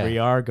 Like we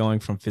are going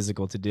from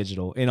physical to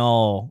digital in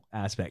all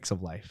aspects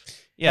of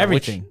life. Yeah,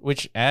 everything.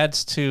 Which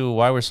adds to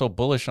why we're so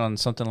bullish on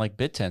something like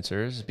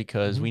Bittensors,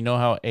 because we know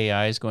how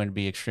AI is going to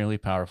be extremely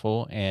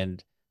powerful,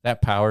 and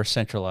that power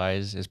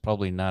centralized is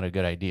probably not a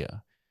good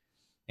idea.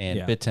 And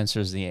Bittensor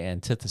is the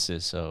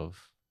antithesis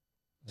of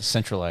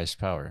centralized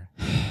power.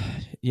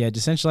 Yeah,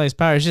 decentralized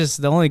power is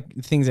just the only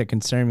things that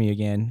concern me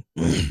again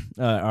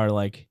are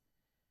like,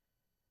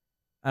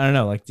 I don't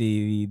know, like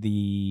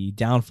the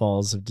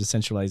downfalls of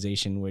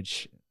decentralization,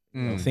 which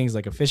things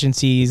like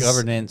efficiencies,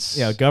 governance.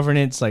 Yeah,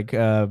 governance like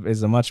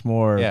is a much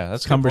more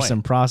that's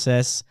cumbersome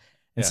process.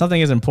 And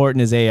something as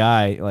important as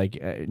AI, like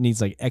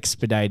needs like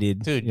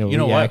expedited. Dude, you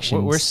know what?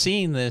 We're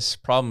seeing this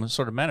problem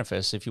sort of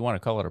manifest, if you want to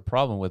call it a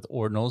problem, with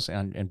ordinals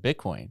and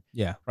Bitcoin.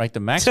 Yeah, right.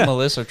 The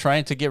maximalists are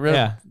trying to get rid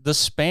of the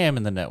spam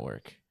in the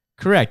network.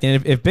 Correct.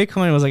 And if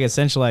Bitcoin was like a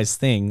centralized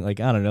thing,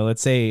 like I don't know,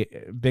 let's say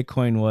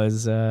Bitcoin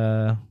was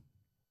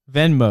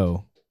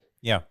Venmo.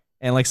 Yeah.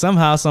 And like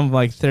somehow some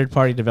like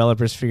third-party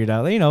developers figured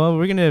out,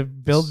 we're going to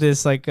build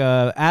this like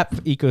app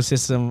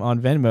ecosystem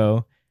on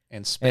Venmo.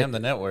 And spam the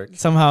network.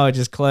 Somehow it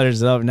just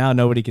clutters it up. Now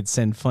nobody could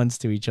send funds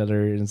to each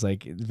other. And it's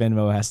like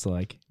Venmo has to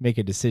like make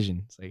a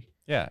decision. It's like,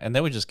 yeah, and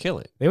they would just kill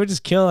it. They would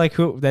just kill like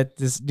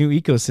this new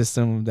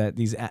ecosystem that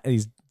these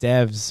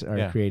devs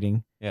are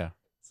creating. Yeah.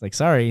 It's like,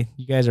 sorry,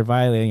 you guys are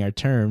violating our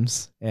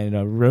terms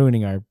and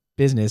ruining our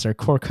business, our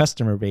core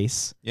customer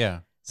base. Yeah.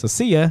 So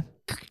see ya.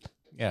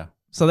 Yeah.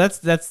 So that's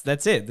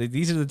it.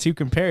 These are the two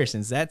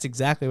comparisons. That's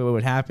exactly what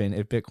would happen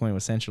if Bitcoin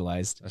was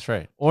centralized. That's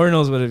right.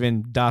 Ordinals would have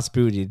been DOS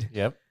booted.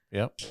 Yep.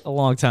 A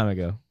long time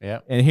ago.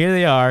 Yep. And here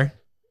they are,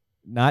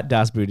 not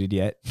DOS booted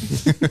yet.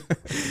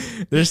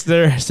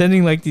 They're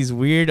sending like these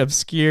weird,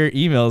 obscure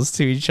emails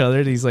to each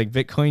other. These like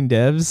Bitcoin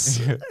devs.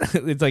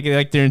 It's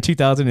like they're in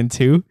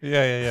 2002.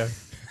 Yeah.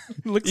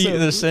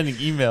 They're sending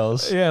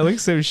emails. Yeah, it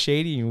looks so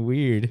shady and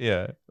weird.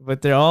 Yeah.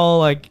 But they're all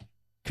like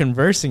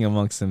conversing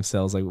amongst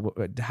themselves.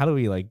 Like, how do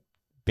we like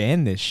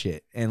ban this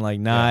shit and like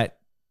not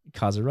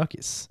cause a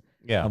ruckus?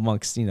 Yeah.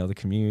 Amongst the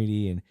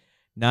community. And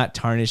not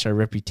tarnish our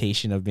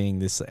reputation of being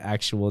this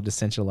actual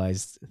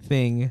decentralized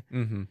thing.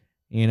 Mm-hmm.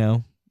 You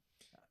know?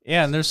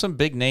 Yeah, and there's some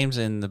big names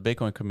in the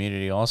Bitcoin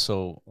community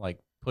also like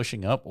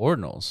pushing up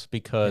ordinals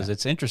because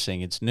it's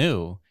interesting, it's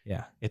new.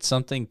 Yeah. It's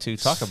something to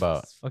talk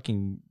about. It's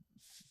fucking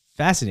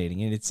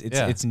fascinating, and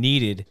it's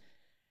needed.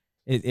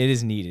 It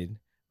is needed.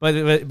 But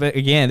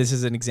again, this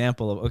is an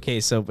example of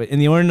but in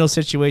the ordinal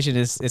situation,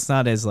 it's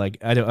not as like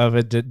of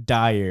a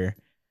dire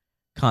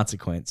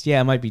consequence. Yeah,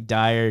 it might be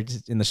dire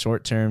in the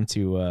short term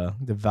to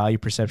the value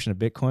perception of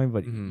Bitcoin,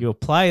 but you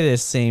apply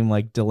this same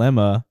like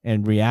dilemma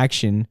and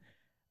reaction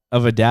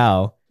of a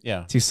DAO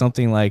to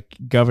something like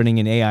governing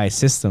an AI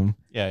system.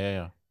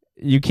 Yeah.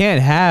 You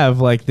can't have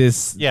like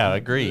this. Yeah,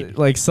 agreed.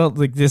 Like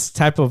this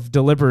type of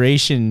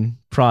deliberation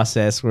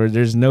process where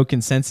there's no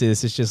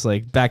consensus. It's just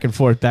like back and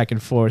forth.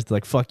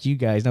 Like fuck you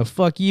guys. No,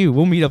 fuck you.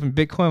 We'll meet up in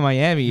Bitcoin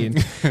Miami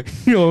and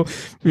you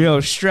know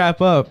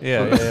strap up.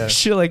 Yeah.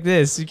 Shit like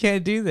this. You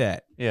can't do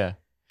that. Yeah,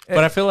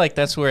 but I feel like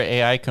that's where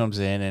AI comes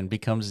in and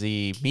becomes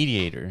the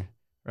mediator,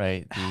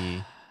 right?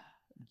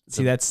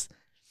 That's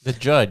the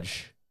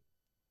judge.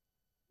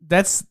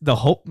 That's the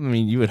hope. I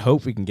mean, you would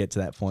hope we can get to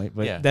that point,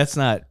 but that's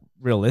not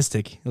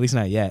realistic, at least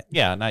not yet.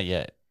 Yeah, not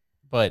yet.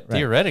 But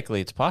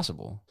theoretically, it's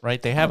possible,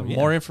 right? They have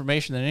more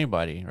information than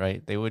anybody,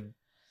 right? They would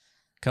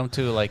come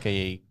to like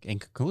a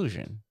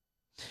conclusion.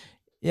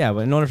 Yeah,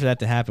 but in order for that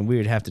to happen, we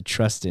would have to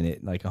trust in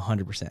it like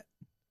 100%.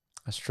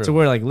 That's true. So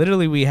where like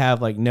literally we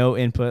have like no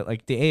input,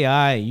 like the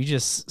AI, you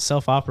just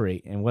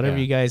self-operate, and whatever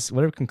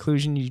whatever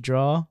conclusion you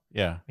draw.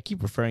 Yeah, I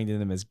keep referring to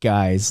them as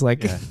guys,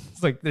 like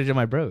it's like they're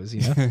my bros,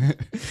 you know.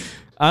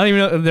 I don't even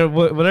know they're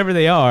whatever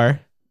they are.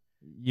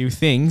 You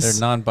things.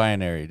 They're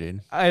non-binary,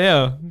 dude. I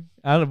know.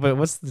 I don't know, but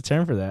what's the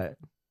term for that?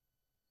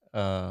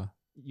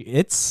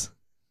 It's.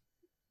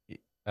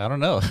 I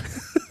don't know.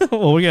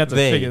 Well, we're gonna have to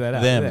figure that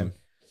out. Them.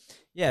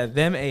 Yeah,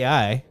 them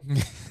AI,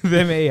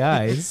 them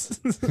AIs.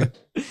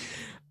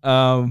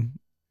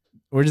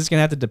 We're just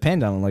gonna have to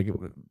depend on like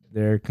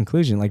their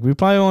conclusion. Like we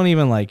probably won't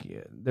even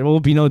like. There will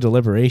be no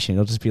deliberation.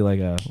 It'll just be like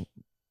a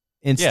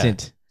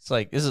instant. Yeah. It's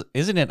like,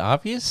 isn't it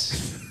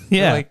obvious?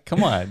 Yeah. Like,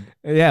 come on.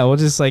 Yeah, we'll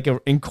just like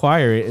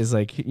inquire it is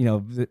like, you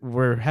know,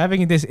 we're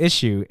having this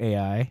issue,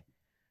 AI.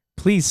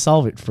 Please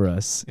solve it for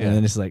us. Yeah. And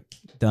then it's like,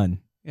 done.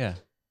 Yeah.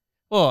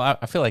 Well,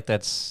 I feel like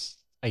that's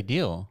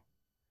ideal.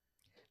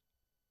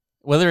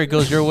 Whether it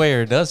goes your way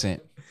or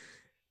doesn't.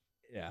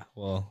 Yeah,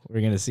 well, we're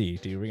going to see,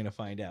 dude. We're going to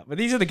find out. But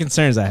these are the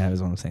concerns I have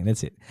is what I'm saying.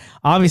 That's it.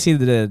 Obviously,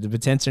 the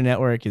Bittensor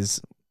network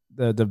is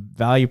the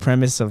value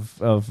premise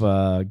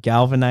of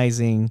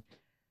galvanizing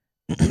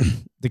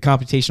the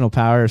computational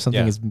power of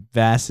something as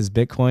vast as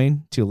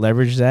Bitcoin to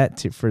leverage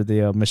that for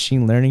the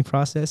machine learning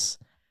process.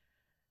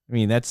 I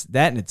mean, that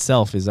in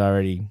itself is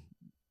already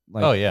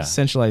like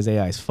centralized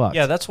AI is fucked.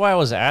 Yeah, that's why I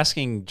was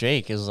asking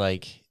Jake is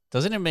like,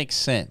 doesn't it make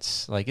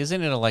sense? Like,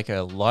 isn't it like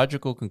a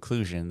logical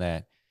conclusion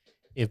that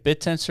if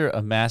Bittensor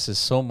amasses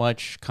so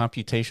much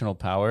computational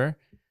power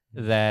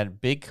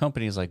that big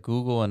companies like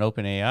Google and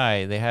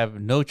OpenAI, they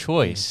have no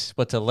choice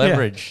but to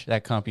leverage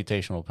that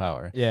computational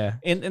power. Yeah.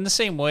 In the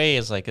same way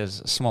as like as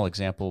a small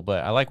example,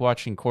 but I like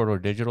watching Corridor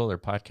Digital, their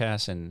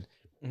podcast and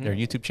their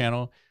YouTube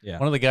channel. Yeah.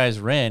 One of the guys,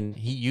 Ren,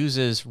 he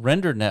uses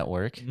Render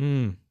Network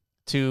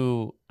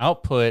to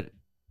output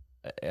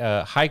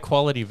high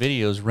quality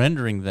videos,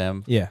 rendering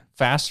them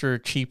faster,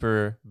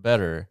 cheaper,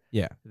 better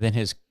than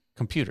his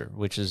computer,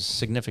 which is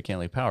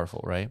significantly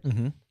powerful, right?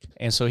 Mm-hmm.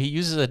 And so he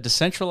uses a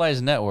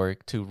decentralized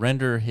network to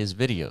render his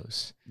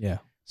videos. Yeah.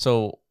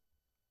 So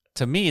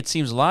to me, it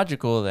seems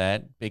logical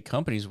that big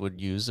companies would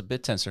use the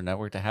Bittensor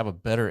network to have a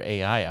better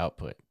AI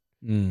output.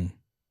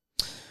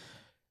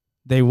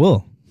 They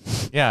will.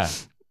 Yeah.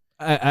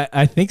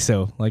 I think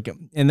so. Like,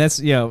 and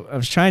that's, I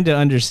was trying to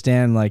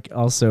understand like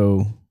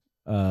also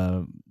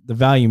the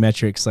value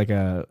metrics like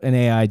an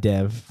AI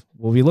dev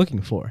will be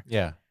looking for.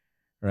 Yeah.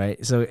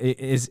 Right. So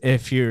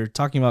if you're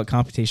talking about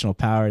computational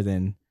power,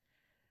 then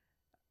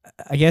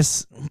I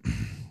guess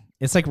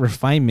it's like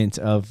refinement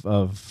of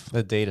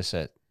the data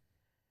set.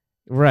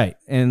 Right.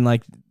 And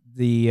like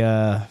the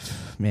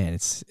man,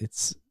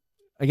 it's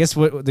I guess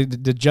what the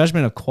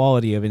judgment of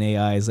quality of an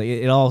AI is like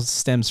it all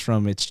stems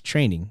from its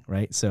training,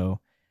 right? So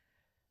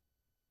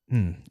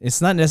it's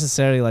not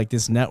necessarily like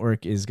this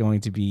network is going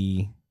to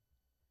be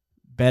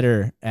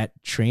better at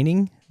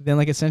training than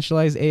like a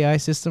centralized AI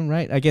system,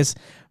 right? I guess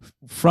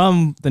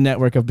from the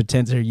network of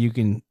Bittensor, you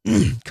can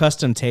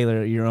custom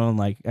tailor your own,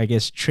 like, I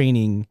guess,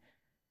 training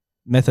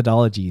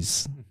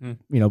methodologies,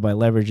 by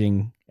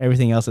leveraging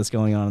everything else that's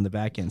going on in the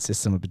backend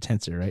system of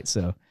Bittensor, right?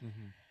 So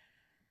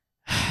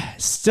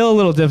still a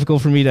little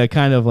difficult for me to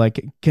kind of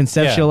like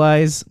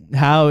conceptualize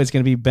how it's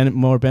going to be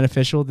more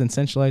beneficial than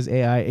centralized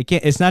AI.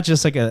 It's not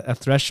just like a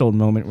threshold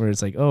moment where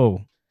it's like,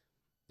 oh,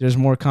 there's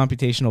more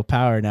computational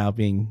power now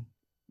being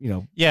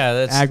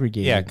that's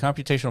aggregated. Yeah,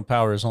 computational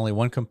power is only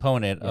one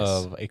component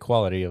of a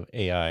quality of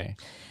AI.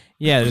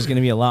 Yeah, there's going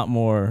to be a lot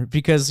more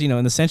because,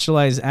 in the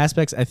centralized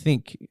aspects, I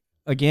think,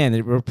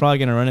 again, we're probably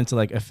going to run into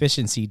like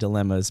efficiency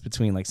dilemmas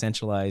between like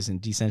centralized and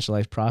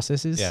decentralized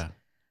processes. Yeah.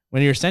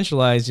 when you're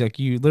centralized, like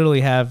you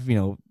literally have,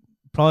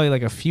 probably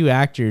like a few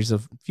actors, a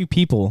few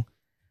people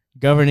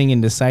governing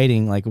and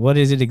deciding like what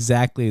is it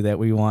exactly that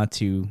we want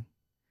to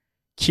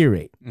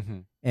curate,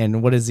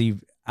 and what is the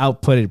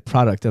outputted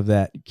product of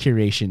that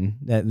curation,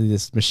 that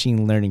this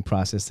machine learning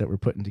process that we're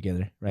putting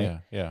together, right?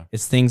 Yeah.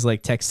 It's things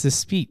like text to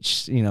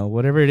speech,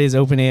 whatever it is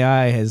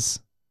OpenAI has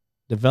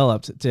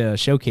developed to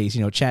showcase,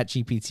 Chat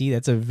GPT.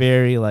 That's a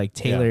very like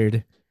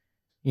tailored,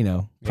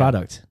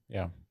 product.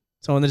 Yeah.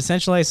 So on the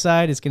decentralized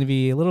side, it's going to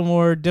be a little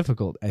more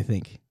difficult, I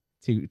think,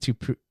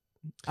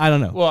 I don't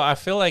know. Well, I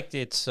feel like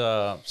it's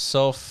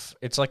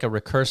it's like a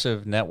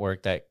recursive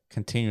network that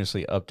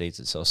continuously updates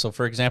itself. So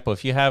for example,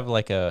 if you have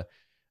like a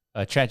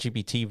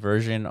ChatGPT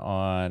version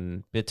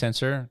on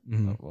Bittensor,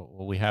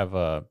 we have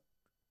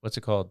what's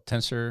it called?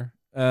 Tensor?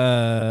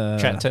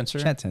 Chat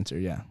Tensor? Chat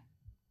Tensor, yeah.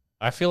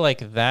 I feel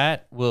like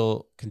that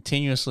will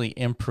continuously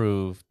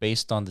improve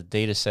based on the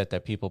data set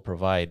that people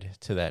provide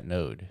to that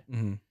node.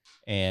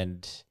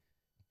 And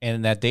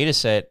that data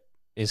set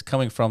is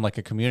coming from like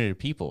a community of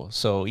people.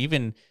 So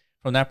even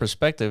from that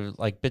perspective,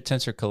 like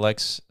Bittensor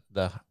collects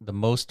the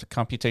most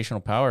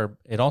computational power.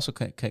 It also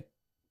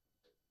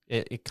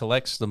it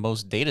collects the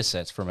most data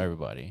sets from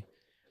everybody.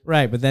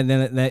 Right, but then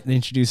that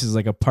introduces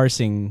like a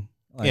parsing.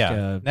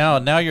 Like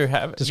now you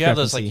have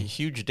this like a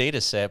huge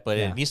data set, but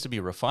it needs to be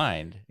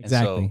refined.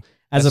 Exactly. And so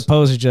as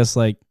opposed to just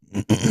like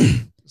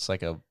it's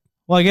like a.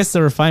 Well, I guess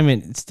the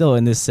refinement still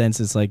in this sense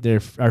is like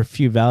there are a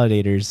few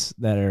validators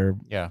that are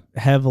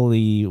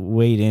heavily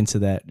weighed into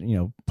that,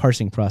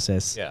 parsing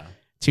process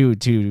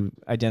to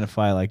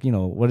identify like,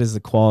 what is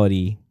the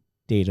quality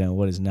data and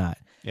what is not.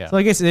 Yeah. So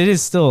I guess it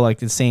is still like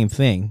the same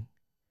thing.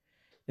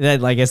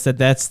 That I guess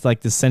that's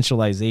like the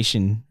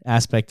centralization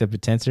aspect of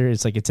Bittensor.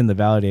 It's like it's in the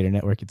validator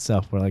network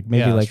itself, where like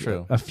maybe like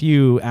a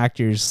few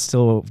actors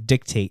still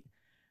dictate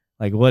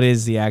like what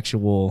is the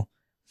actual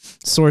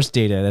source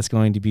data that's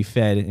going to be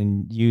fed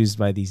and used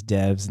by these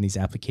devs and these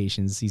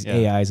applications, these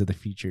AIs of the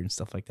future and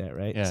stuff like that,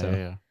 right?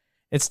 Yeah.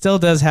 It still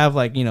does have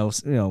like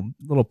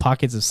little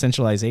pockets of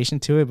centralization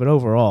to it, but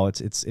overall,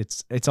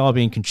 it's all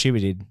being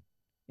contributed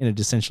in a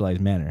decentralized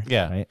manner.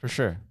 Yeah, right, for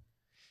sure.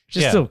 Which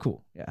is still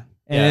cool. Yeah,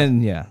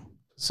 and then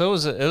So it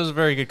was a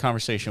very good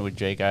conversation with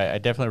Jake. I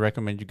definitely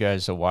recommend you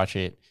guys to watch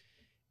it.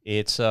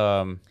 It's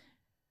about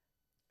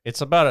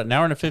an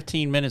hour and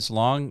 15 minutes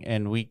long,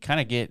 and we kind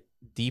of get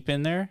deep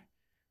in there,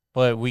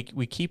 but we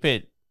keep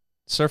it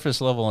surface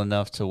level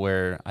enough to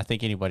where I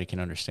think anybody can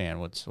understand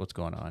what's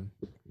going on.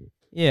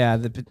 Yeah,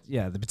 the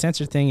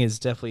Bittensor thing is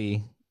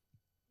definitely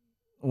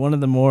one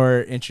of the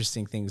more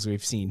interesting things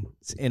we've seen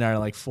in our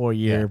like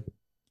 4-year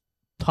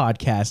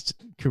podcast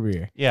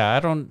career. Yeah,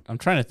 I'm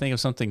trying to think of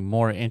something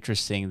more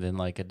interesting than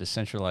like a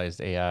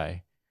decentralized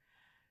AI.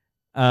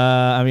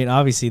 I mean,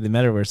 obviously the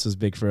metaverse was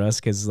big for us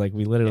because like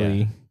we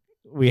literally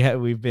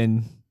we've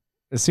been,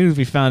 as soon as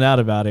we found out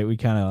about it, we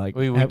kind of like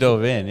we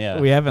dove in. Yeah,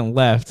 we haven't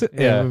left.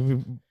 Yeah,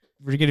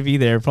 we're gonna be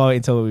there probably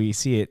until we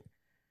see it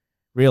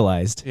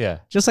realized. Yeah,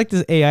 just like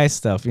this AI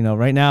stuff.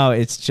 Right now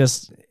it's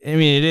just, I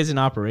mean, it is in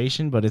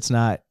operation, but it's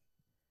not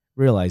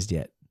realized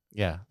yet.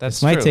 Yeah,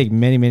 this might take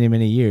many, many,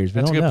 many years.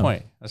 That's a good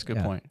point. That's a good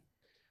point.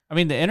 I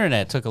mean, the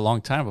internet took a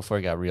long time before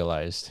it got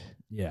realized.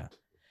 Yeah,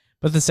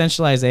 but the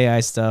centralized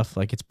AI stuff,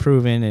 like it's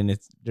proven and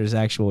there's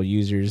actual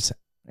users,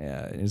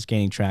 it's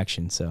gaining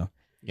traction. So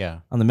yeah,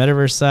 on the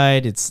metaverse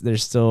side,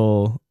 there's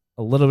still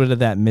a little bit of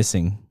that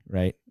missing,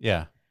 right?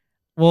 Yeah.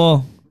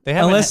 Well,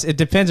 unless it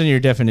depends on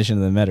your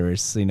definition of the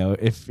metaverse.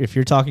 If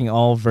you're talking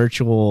all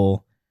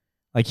virtual,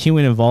 like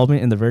human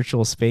involvement in the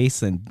virtual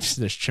space, then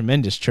there's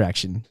tremendous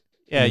traction.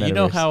 Yeah, you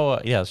know how,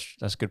 that's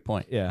a good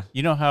point. Yeah.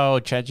 You know how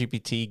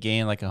ChatGPT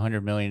gained like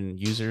 100 million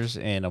users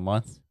in a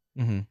month?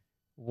 Mm-hmm.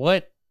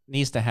 What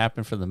needs to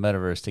happen for the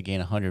metaverse to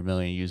gain 100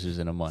 million users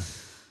in a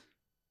month?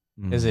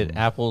 Is it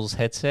Apple's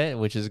headset,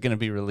 which is going to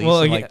be released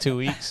in like 2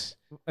 weeks?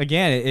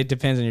 Again, it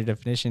depends on your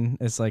definition.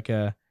 It's like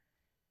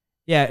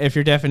if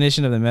your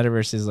definition of the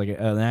metaverse is like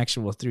an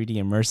actual 3D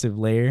immersive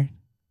layer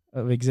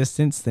of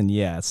existence,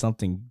 then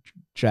something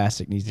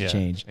drastic needs to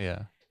change.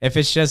 Yeah. If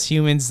it's just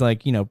humans,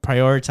 like,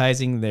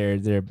 prioritizing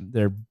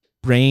their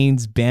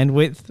brain's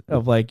bandwidth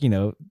of like,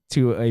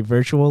 to a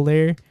virtual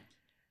layer,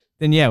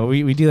 then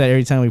we do that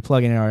every time we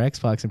plug in our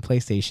Xbox and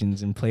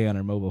PlayStations and play on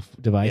our mobile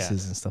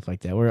devices and stuff like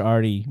that. We're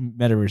already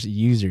metaverse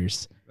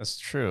users. That's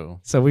true.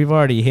 So we've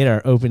already hit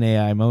our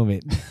OpenAI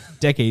moment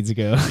decades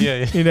ago.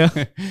 Yeah.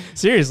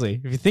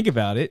 Seriously, if you think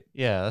about it.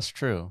 Yeah, that's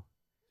true.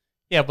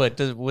 Yeah, but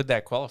would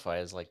that qualify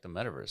as like the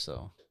metaverse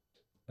though?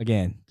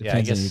 Again,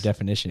 depends on your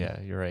definition.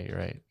 Yeah, you're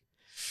right.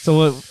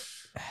 So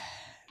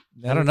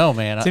I don't know,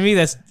 man. To me,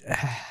 this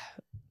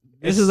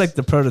is like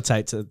the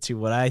prototype to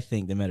what I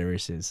think the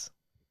metaverse is.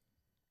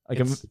 Like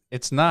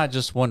it's not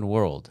just one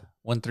world,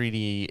 one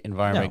 3D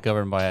environment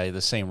governed by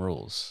the same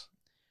rules.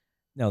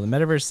 No, the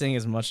metaverse thing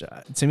is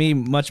to me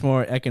much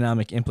more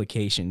economic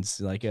implications.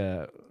 Like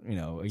again.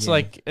 It's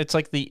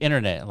like the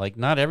internet. Like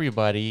not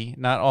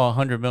all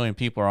 100 million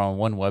people are on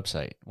one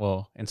website.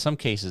 Well, in some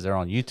cases they're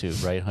on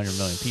YouTube, right? 100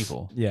 million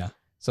people. Yeah.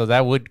 So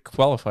that would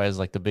qualify as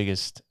like the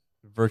biggest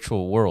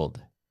virtual world.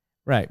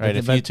 Right. Right.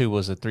 If YouTube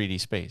was a 3D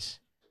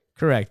space.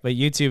 Correct. But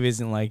YouTube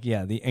isn't like,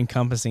 the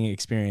encompassing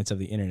experience of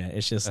the internet.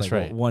 It's just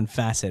one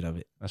facet of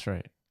it. That's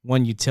right.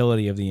 One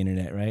utility of the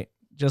internet, right?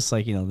 Just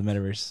like, the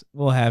metaverse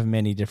will have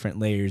many different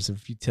layers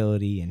of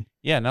utility. And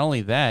not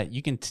only that,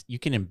 you can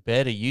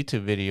embed a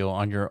YouTube video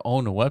on your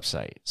own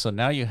website. So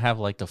now you have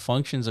like the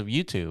functions of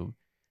YouTube,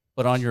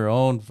 but on your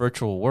own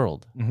virtual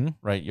world,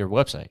 right? Your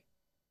website.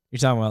 You're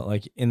talking about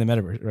like in the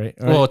metaverse, right?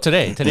 Well,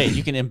 today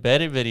you can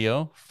embed a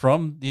video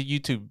from the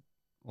YouTube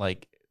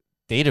like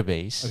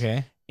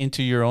database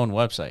into your own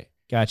website.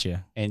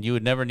 Gotcha. And you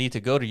would never need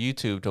to go to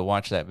YouTube to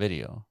watch that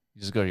video.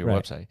 You just go to your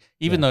website,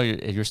 even though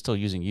you're still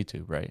using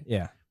YouTube, right?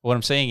 Yeah. What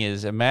I'm saying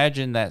is,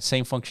 imagine that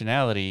same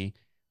functionality,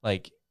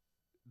 like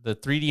the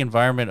 3D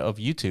environment of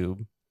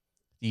YouTube.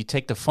 You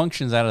take the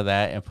functions out of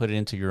that and put it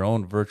into your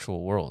own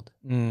virtual world.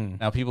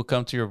 Now people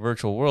come to your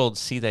virtual world,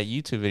 see that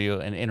YouTube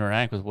video, and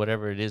interact with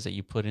whatever it is that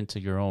you put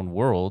into your own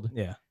world.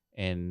 Yeah.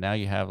 And now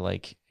you have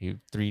like a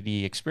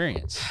 3D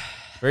experience,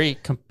 very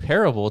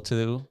comparable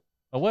to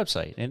a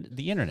website and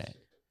the internet.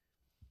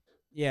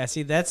 Yeah.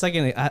 See, that's like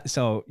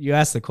so you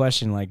asked the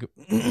question, like,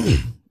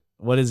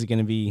 what is it going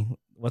to be?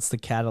 What's the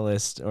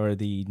catalyst or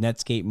the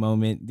Netscape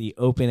moment, the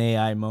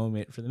OpenAI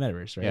moment for the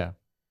metaverse, right? Yeah.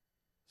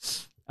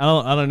 I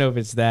don't know if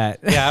it's that.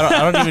 Yeah,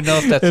 I don't even know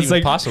if that's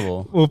even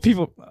possible. Well,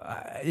 people,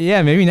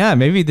 maybe not.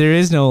 Maybe there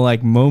is no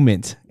like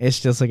moment. It's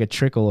just like a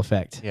trickle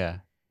effect. Yeah.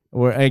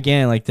 Or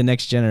again, like the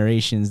next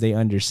generations, they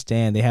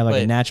understand. They have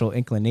like a natural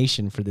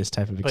inclination for this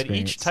type of experience. But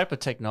each type of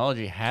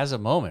technology has a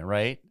moment,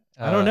 right?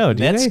 I don't know.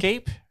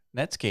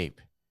 Netscape.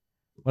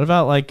 What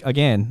about like,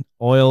 again,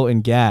 oil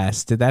and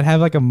gas? Did that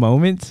have like a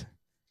moment?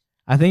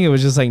 I think it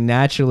was just like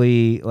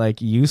naturally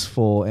like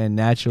useful and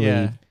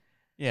naturally.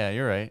 Yeah,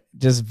 you're right.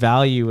 Just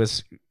value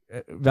was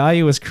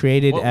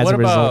created as a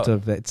result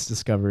of its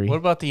discovery. What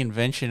about the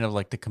invention of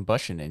like the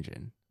combustion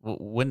engine?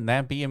 Wouldn't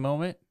that be a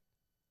moment?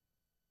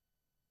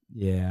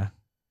 Yeah.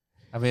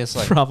 I mean, it's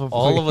like probably.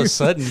 All of a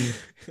sudden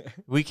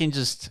we can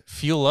just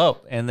fuel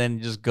up and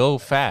then just go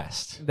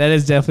fast. That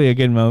is definitely a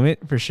good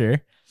moment for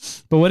sure.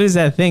 But what is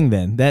that thing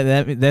then?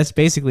 That's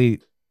basically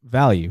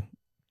value.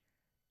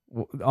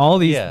 All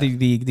these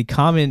the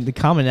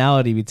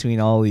commonality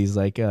between all these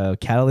like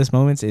catalyst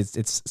moments is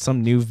it's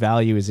some new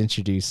value is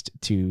introduced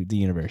to the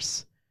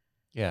universe.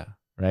 Yeah.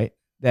 Right?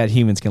 That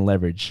humans can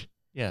leverage.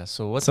 Yeah.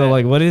 So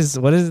what is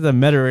the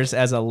metaverse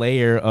as a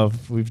layer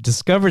of, we've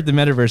discovered the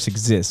metaverse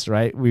exists,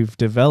 right? We've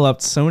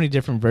developed so many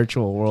different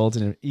virtual worlds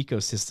and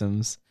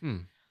ecosystems.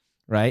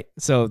 Right?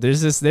 So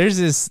there's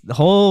this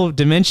whole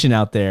dimension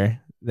out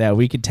there that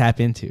we could tap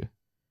into.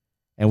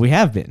 And we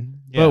have been.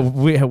 Yeah.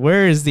 But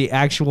where is the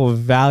actual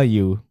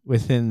value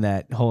within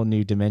that whole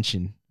new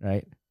dimension,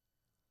 right?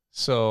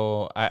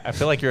 So I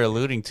feel like you're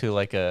alluding to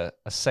like a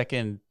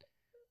second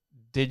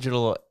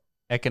digital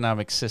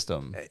economic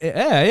system.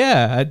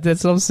 Yeah,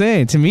 that's what I'm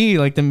saying. To me,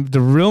 like the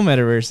real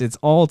metaverse, it's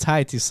all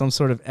tied to some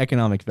sort of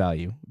economic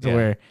value,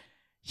 where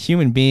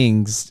human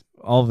beings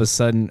all of a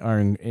sudden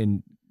are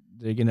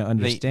they're going to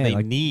understand. They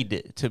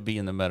need to be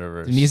in the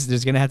metaverse.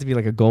 There's going to have to be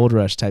like a gold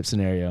rush type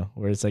scenario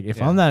where it's like,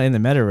 if I'm not in the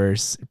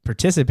metaverse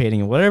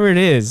participating in whatever it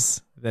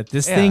is that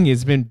this thing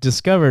has been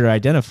discovered or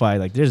identified,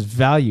 like there's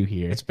value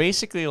here. It's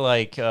basically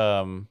like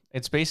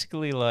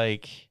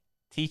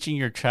teaching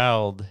your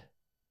child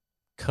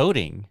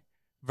coding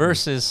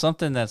versus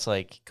something that's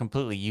like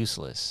completely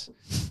useless.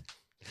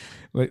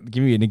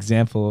 Give me an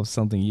example of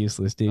something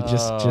useless, dude.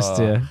 Just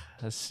to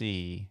let's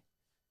see.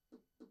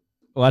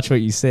 Watch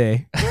what you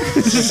say.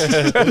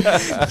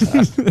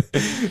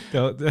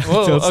 Don't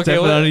step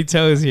on any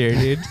toes here,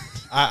 dude.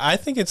 I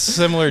think it's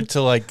similar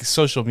to like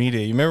social media.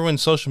 You remember when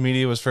social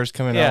media was first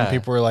coming out and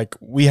people were like,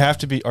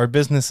 our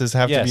businesses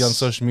have to be on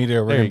social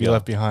media or we're going to be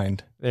left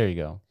behind. There you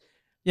go.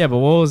 Yeah,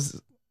 but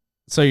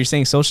so you're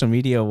saying social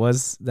media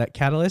was that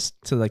catalyst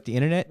to like the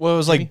internet? Well, it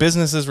was like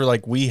businesses were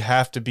like, we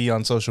have to be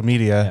on social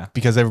media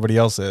because everybody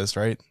else is,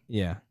 right?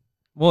 Yeah.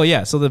 Well,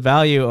 yeah. So the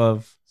value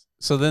of...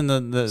 So then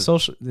the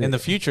social in the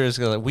future is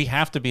like, we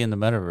have to be in the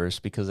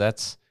metaverse because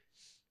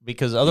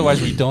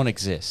otherwise we don't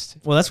exist.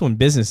 Well, that's when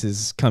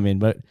businesses come in,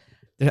 but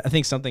I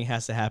think something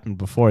has to happen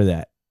before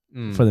that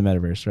for the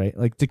metaverse, right?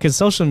 Like because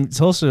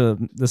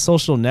the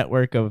social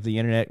network of the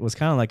internet was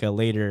kind of like a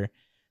later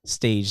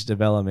stage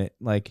development.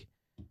 Like,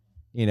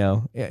 the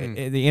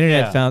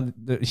internet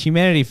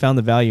humanity found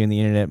the value in the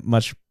internet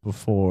much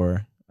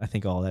before. I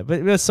think all that,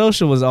 but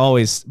social was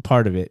always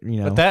part of it,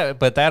 But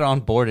that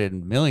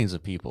onboarded millions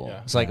of people.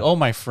 Yeah. It's like,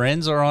 my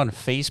friends are on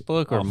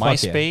Facebook or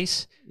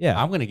MySpace. Yeah,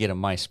 I'm gonna get a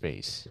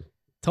MySpace.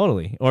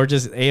 Totally, or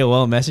just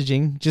AOL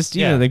messaging, just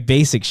like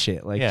basic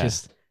shit, like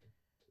just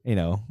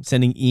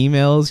sending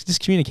emails,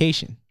 just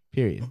communication.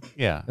 Period.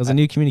 Yeah, it was a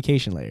new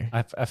communication layer.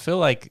 I feel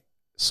like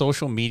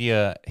social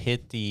media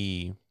hit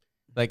the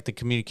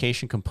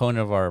communication component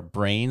of our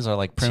brains, our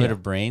like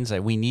primitive brains,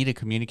 that we need to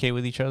communicate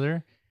with each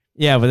other.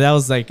 Yeah, but that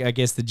was like, I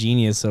guess, the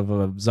genius of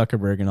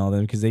Zuckerberg and all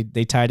them, because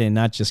they tied in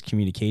not just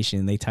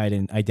communication, they tied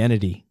in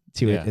identity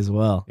to it as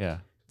well. Yeah.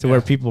 To where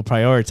people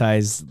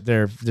prioritize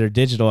their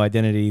digital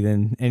identity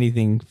than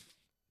anything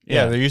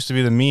Yeah, there used to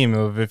be the meme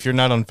of if you're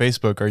not on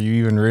Facebook, are you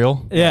even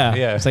real?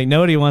 Yeah. It's like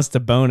nobody wants to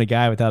bone a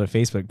guy without a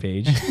Facebook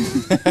page.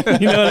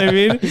 You know what I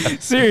mean?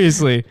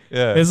 Seriously.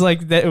 Yeah. It's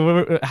like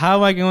that. How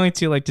am I going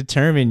to like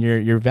determine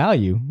your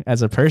value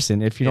as a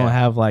person if you don't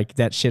have like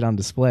that shit on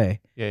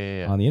display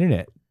on the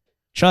internet?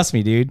 Trust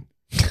me, dude.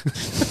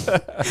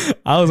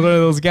 I was one of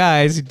those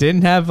guys who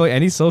didn't have like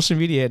any social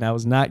media and I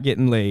was not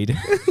getting laid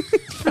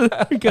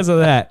because of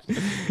that.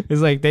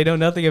 It's like they know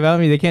nothing about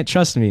me. They can't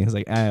trust me. It's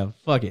like,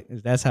 fuck it.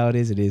 If that's how it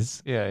is, it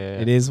is. Yeah.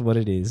 It is what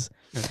it is.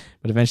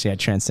 But eventually I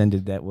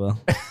transcended that will.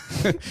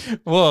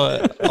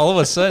 Well, all of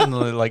a sudden,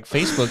 like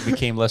Facebook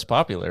became less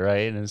popular,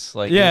 right? And it's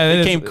like,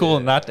 it became cool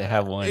not to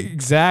have one.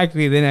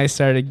 Exactly. Then I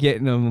started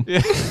getting them.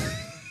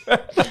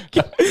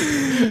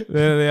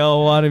 They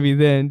all wanted me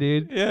then,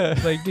 dude. Yeah.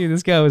 Like, dude,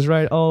 this guy was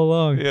right all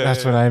along. Yeah,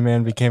 that's when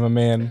I-Man became a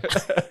man.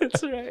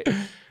 That's right.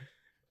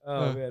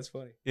 Oh, man, that's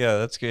funny. Yeah,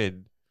 that's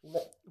good.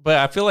 But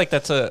I feel like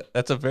that's a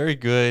very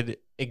good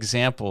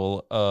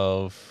example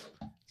of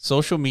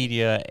social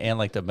media and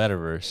like the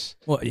metaverse.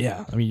 Well,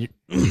 yeah. I mean,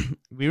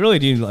 we really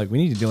do we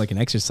need to do like an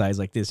exercise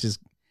like this. Just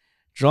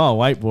draw a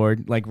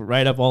whiteboard, like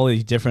write up all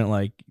these different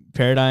like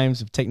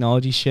paradigms of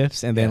technology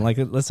shifts, and then like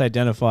let's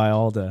identify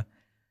all the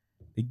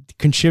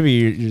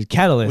contributors,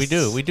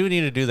 catalysts. We do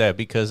need to do that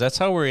because that's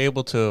how we're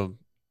able to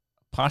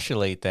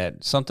postulate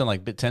that something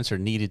like Bittensor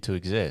needed to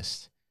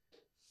exist.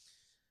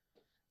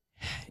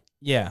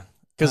 Yeah.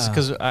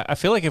 Because I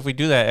feel like if we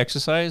do that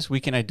exercise,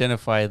 we can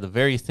identify the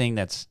very thing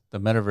that's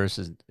the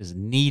metaverse is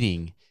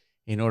needing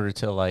in order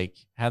to like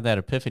have that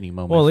epiphany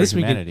moment for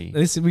humanity. At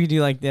least we do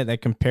like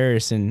that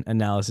comparison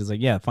analysis.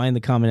 Like, find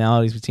the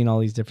commonalities between all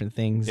these different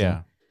things.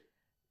 Yeah.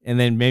 And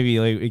then maybe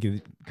like we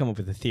could come up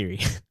with a theory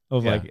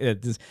of like,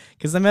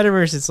 because the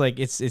metaverse, it's like,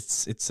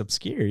 it's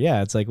obscure.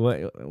 Yeah. It's like,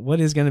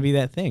 what is going to be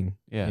that thing?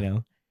 Yeah. You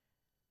know?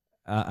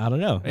 I don't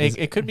know.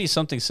 It could be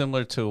something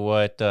similar to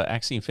what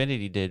Axie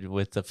Infinity did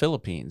with the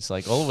Philippines.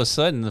 Like all of a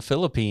sudden, the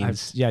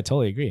Philippines, I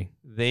totally agree.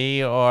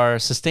 They are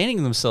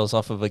sustaining themselves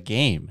off of a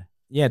game.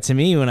 Yeah, to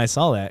me, when I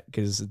saw that,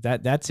 because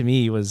that to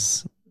me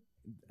was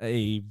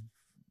a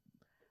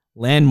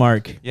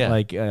landmark,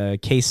 like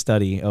case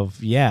study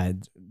of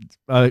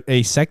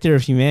a sector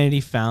of humanity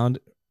found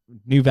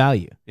new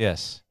value.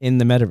 Yes, in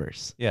the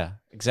metaverse. Yeah,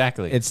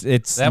 exactly. It's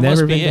that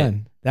never been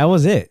done. That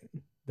was it.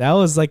 That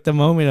was like the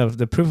moment of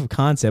the proof of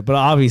concept, but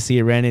obviously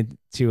it ran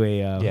into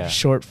a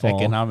shortfall,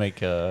 economic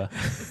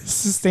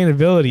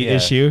sustainability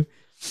issue,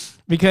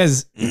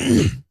 because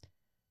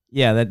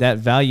that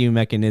value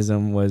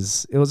mechanism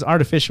was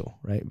artificial,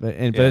 right? But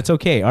it's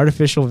okay.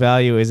 Artificial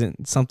value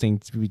isn't something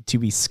to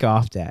be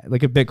scoffed at,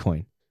 like a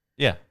Bitcoin.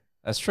 Yeah,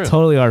 that's true.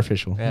 Totally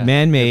artificial,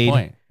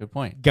 man-made. Good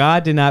point.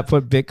 God did not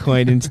put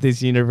Bitcoin into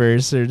this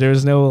universe, or there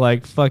was no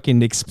like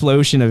fucking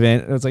explosion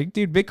event. It was like,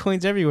 dude,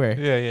 Bitcoin's everywhere.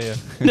 Yeah.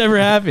 Never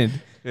happened.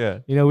 Yeah.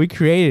 You know, we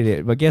created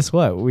it, but guess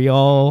what? We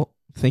all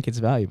think it's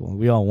valuable.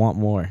 We all want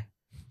more.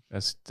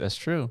 That's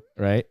true.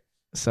 Right?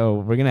 So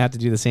we're going to have to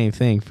do the same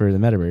thing for the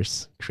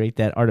metaverse. Create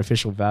that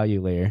artificial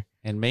value layer.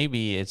 And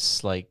maybe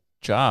it's like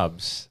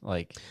jobs.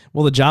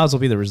 Well, the jobs will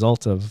be the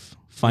result of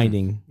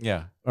finding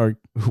or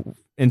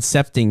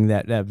incepting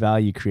that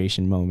value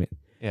creation moment.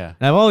 Yeah.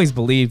 And I've always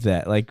believed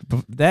that. Like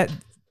that,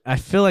 I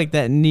feel like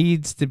that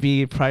needs to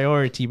be a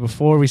priority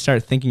before we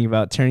start thinking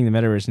about turning the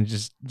metaverse into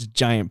just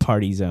giant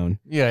party zone.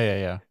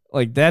 Yeah.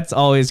 Like that's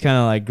always kind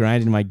of like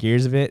grinding my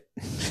gears a bit.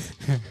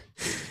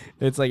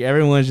 It's like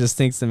everyone just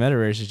thinks the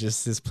metaverse is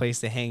just this place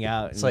to hang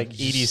out. It's like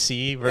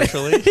EDC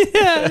virtually.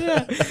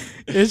 Yeah.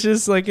 It's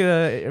just like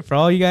for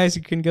all you guys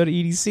who couldn't go to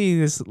EDC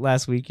this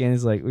last weekend,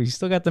 it's like we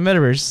still got the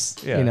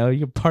metaverse. Yeah. You know, you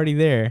can party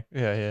there.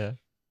 Yeah.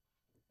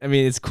 I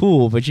mean, it's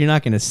cool, but you're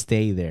not going to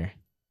stay there.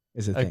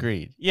 Is the thing.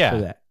 Agreed. Yeah.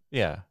 For that.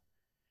 Yeah.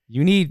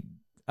 You need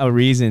a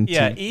reason to.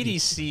 Yeah,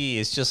 EDC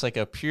is just like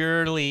a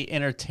purely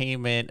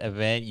entertainment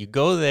event. You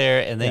go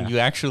there and then you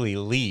actually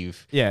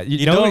leave. Yeah.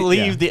 You don't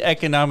leave the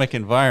economic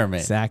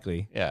environment.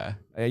 Exactly. Yeah.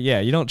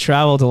 You don't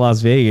travel to Las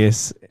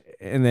Vegas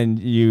and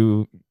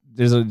then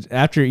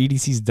after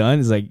EDC's done,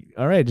 it's like,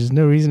 all right, there's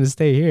no reason to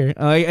stay here.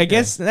 I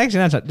guess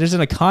actually not. There's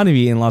an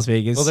economy in Las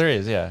Vegas. Well, there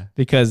is, yeah,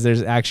 because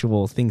there's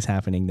actual things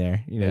happening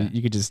there. You know,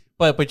 you could just.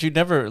 But you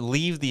never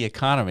leave the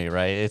economy,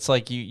 right? It's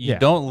like you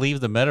don't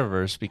leave the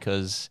metaverse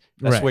because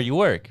that's where you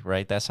work,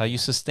 right? That's how you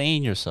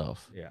sustain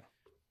yourself. Yeah,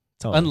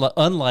 totally.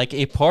 Unlike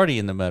a party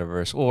in the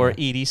metaverse or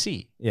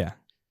EDC. Yeah,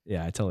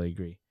 I totally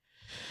agree.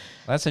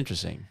 That's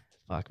interesting.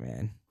 Fuck,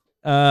 man.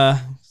 So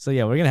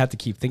we're gonna have to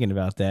keep thinking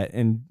about that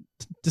and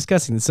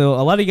discussing. So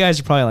a lot of you guys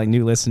are probably like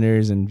new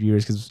listeners and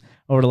viewers because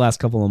over the last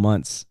couple of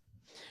months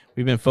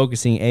we've been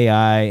focusing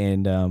AI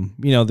and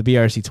the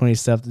BRC20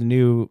 stuff, the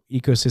new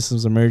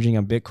ecosystems emerging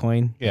on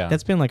Bitcoin. Yeah,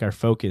 that's been like our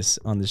focus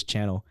on this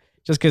channel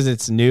just because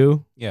it's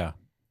new. Yeah,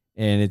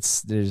 and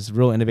there's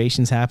real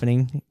innovations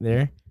happening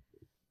there,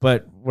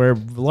 but we're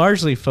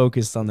largely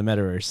focused on the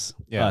metaverse.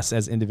 Us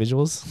as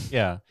individuals.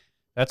 Yeah,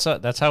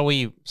 that's how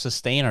we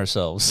sustain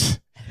ourselves.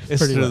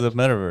 It's through the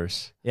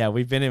metaverse. Yeah,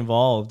 we've been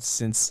involved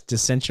since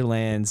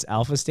Decentraland's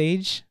alpha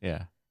stage.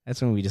 Yeah.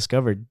 That's when we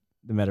discovered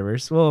the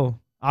metaverse. Well,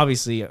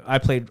 obviously I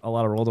played a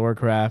lot of World of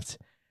Warcraft.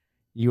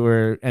 You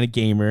were a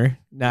gamer,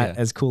 not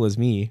as cool as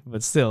me,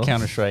 but still.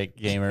 Counter-Strike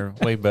gamer,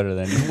 way better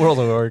than World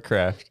of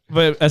Warcraft.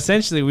 But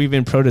essentially, we've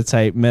been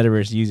prototype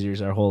Metaverse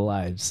users our whole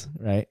lives,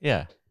 right?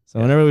 Yeah. So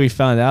whenever we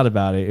found out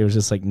about it, it was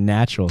just like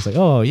natural. It's like,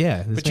 oh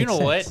yeah. But you know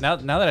what? Now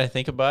that I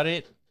think about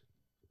it,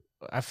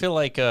 I feel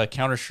like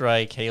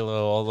Counter-Strike,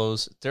 Halo, all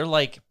those, they're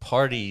like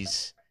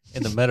parties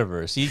in the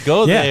Metaverse. You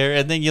go there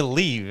and then you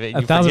leave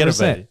and you forget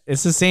about it.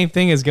 It's the same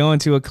thing as going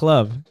to a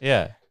club.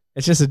 Yeah.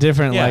 It's just a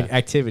different like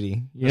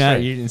activity. You're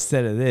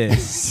instead of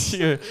this.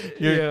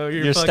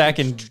 you're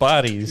stacking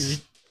bodies.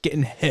 You're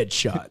getting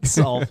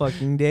headshots all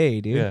fucking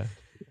day, dude. Yeah.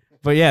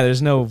 But yeah,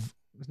 there's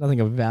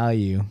nothing of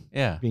value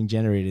being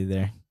generated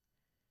there.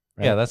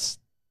 Right? Yeah,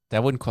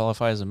 that wouldn't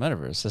qualify as a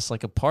metaverse. That's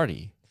like a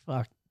party.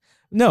 Fuck.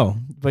 No,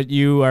 but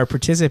you are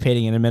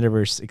participating in a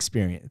metaverse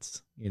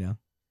experience,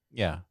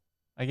 Yeah,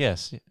 I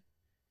guess.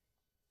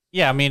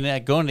 Yeah, I mean,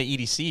 going to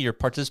EDC, you're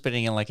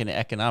participating in like an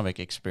economic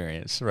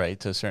experience, right,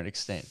 to a certain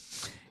extent.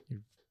 You're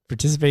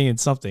participating in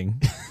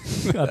something.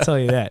 I'll tell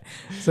you that.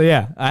 So,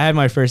 yeah, I had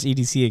my first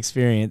EDC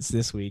experience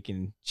this week,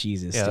 and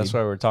Jesus, yeah, that's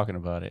why we're talking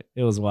about it.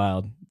 It was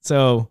wild.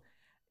 So,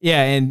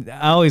 yeah, and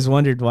I always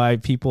wondered why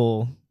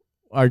people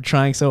are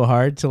trying so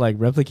hard to, like,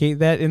 replicate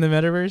that in the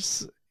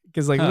metaverse.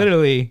 Because, like,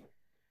 literally,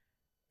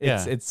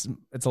 it's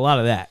a lot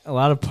of that. A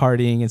lot of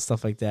partying and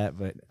stuff like that,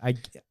 but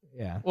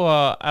yeah.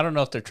 Well, I don't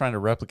know if they're trying to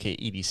replicate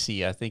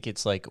EDC. I think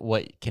it's like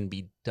what can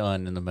be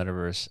done in the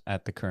metaverse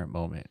at the current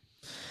moment.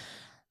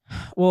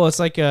 Well, it's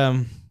like, yeah,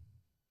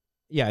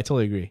 I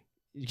totally agree.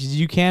 Because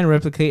you can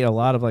replicate a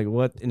lot of like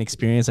what an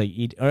experience like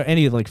or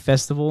any like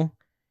festival.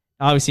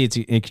 Obviously, it's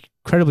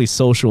incredibly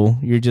social.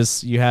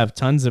 You have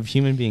tons of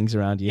human beings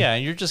around you. Yeah,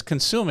 and you're just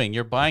consuming.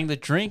 You're buying the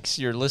drinks.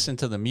 You're listening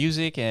to the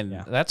music,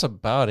 and that's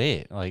about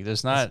it. Like,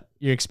 there's not.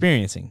 You're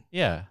experiencing.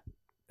 Yeah.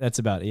 That's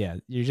about it. Yeah.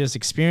 You're just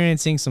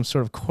experiencing some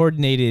sort of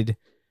coordinated,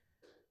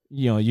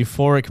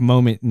 euphoric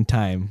moment in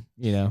time,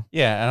 Yeah.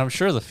 And I'm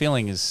sure the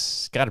feeling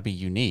is got to be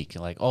unique.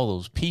 Like all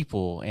those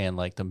people and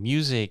like the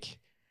music.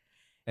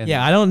 And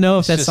I don't know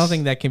if that's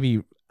something that can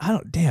be,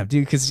 damn,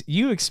 dude, because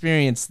you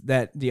experienced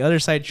the other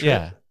side trip.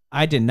 Yeah.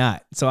 I did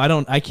not. So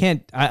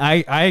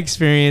I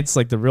experienced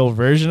like the real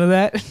version of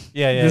that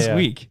this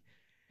week.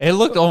 It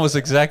looked almost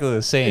exactly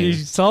the same. You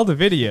saw the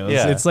videos.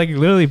 Yeah. It's like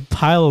literally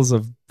piles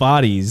of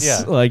bodies.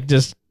 Yeah. Like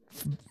just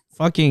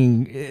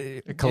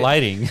fucking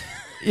colliding.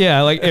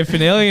 Yeah, like if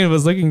an alien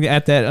was looking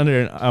at that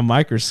under a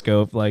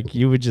microscope, like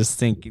you would just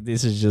think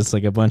this is just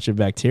like a bunch of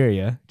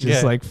bacteria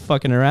just like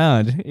fucking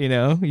around,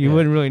 You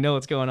wouldn't really know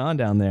what's going on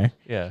down there.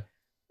 Yeah.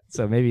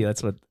 So maybe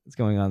that's what's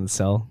going on in the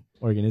cell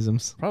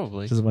organisms.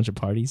 Probably. Just a bunch of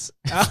parties.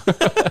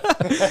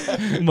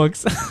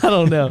 Monks. I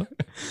don't know.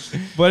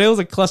 But it was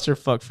a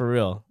clusterfuck for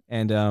real.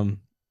 And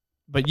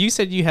but you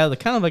said you had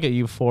kind of like a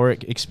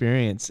euphoric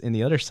experience in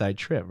the other side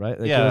trip, right?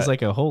 Like it was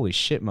like a holy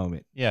shit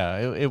moment.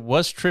 Yeah, it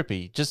was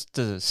trippy just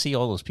to see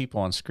all those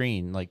people on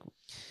screen. Like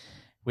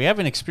we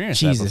haven't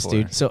experienced that before.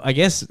 Dude. So I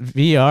guess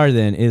VR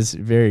then is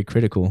very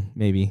critical,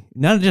 maybe.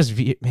 Not just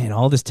man,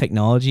 all this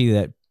technology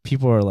that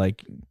people are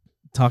like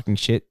talking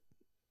shit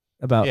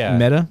about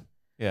Meta.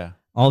 Yeah.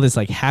 All this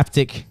like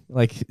haptic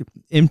like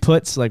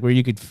inputs, like where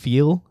you could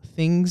feel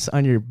things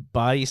on your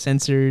body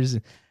sensors.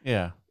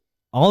 Yeah.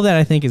 All that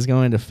I think is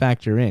going to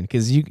factor in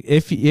because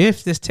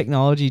if this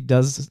technology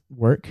does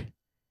work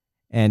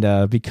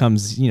and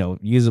becomes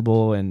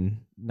usable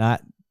and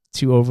not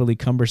too overly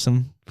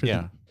cumbersome for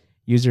the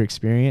user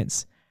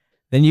experience,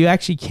 then you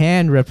actually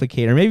can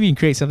replicate or maybe you can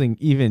create something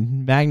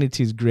even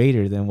magnitudes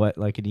greater than what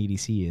like an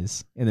EDC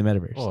is in the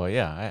metaverse. Oh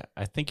yeah,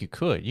 I think you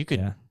could. You could.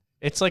 Yeah.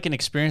 It's like an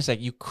experience that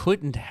you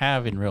couldn't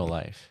have in real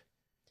life.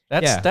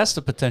 That's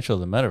the potential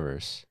of the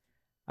metaverse.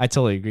 I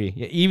totally agree.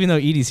 Yeah, even though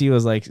EDC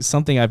was like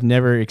something I've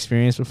never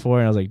experienced before,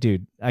 and I was like,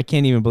 dude, I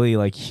can't even believe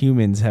like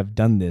humans have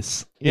done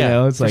this.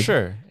 It's for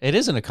sure. It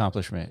is an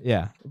accomplishment.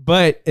 Yeah,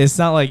 but it's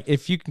not like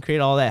if you can create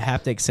all that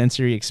haptic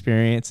sensory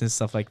experience and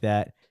stuff like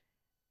that,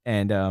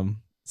 and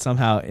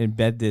somehow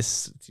embed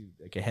this to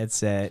like a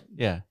headset.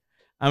 Yeah,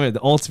 I mean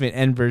the ultimate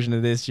end version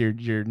of this. You're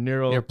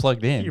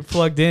plugged in. You're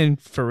plugged in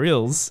for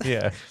reals.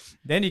 Yeah.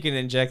 Then you can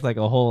inject like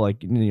a whole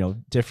like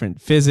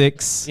different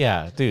physics.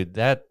 Yeah, dude,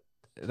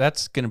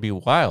 that's gonna be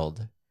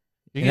wild.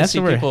 You can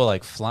see people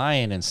like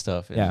flying and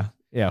stuff. And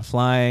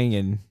flying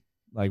and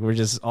like we're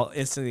just all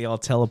instantly all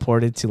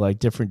teleported to like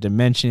different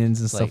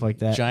dimensions and stuff like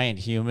that. Giant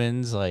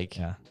humans, like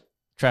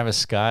Travis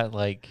Scott,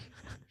 like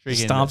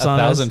freaking stomps on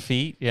 1,000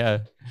 feet. Yeah,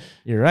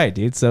 you're right,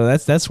 dude. So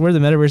that's where the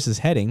metaverse is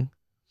heading.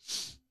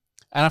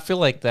 And I feel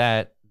like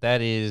that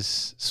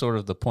is sort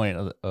of the point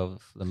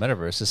of the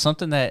metaverse. Is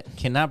something that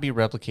cannot be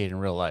replicated in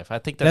real life. I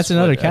think that's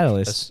another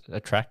catalyst. That's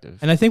attractive.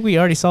 And I think we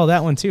already saw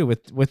that one too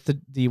with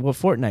the what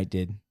Fortnite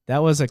did. That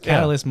was a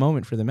catalyst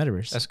moment for the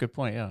metaverse. That's a good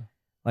point. Yeah.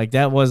 Like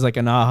that was like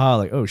an aha,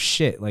 like, oh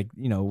shit, like,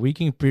 we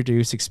can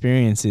produce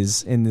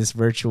experiences in this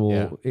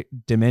virtual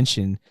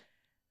dimension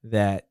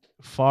that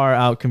far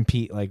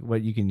outcompete like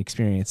what you can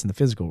experience in the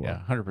physical world.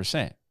 Yeah,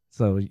 100%.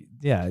 So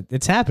yeah,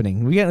 it's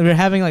happening. We're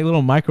having like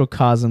little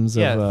microcosms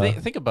of.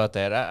 Think about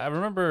that. I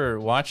remember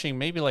watching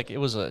maybe like it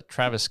was a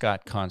Travis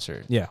Scott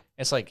concert. Yeah,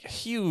 it's like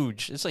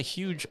huge. It's like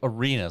huge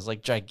arenas,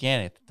 like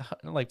gigantic,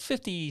 like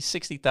 50,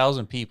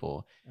 60,000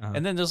 people,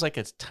 and then there's like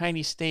a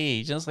tiny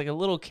stage, and it's like a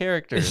little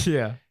character.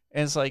 Yeah,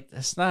 and it's like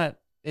it's not.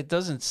 It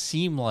doesn't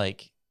seem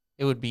like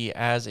it would be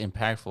as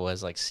impactful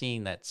as like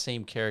seeing that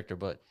same character,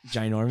 but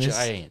ginormous,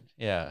 giant.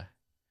 Yeah.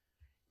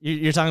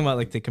 You're talking about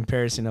like the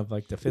comparison of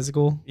like the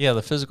physical,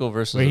 the physical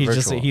versus where the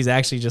virtual. He's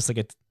actually just like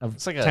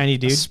it's like tiny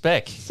dude. A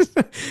speck.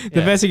 The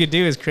best he could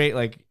do is create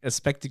like a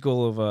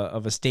spectacle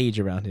of a stage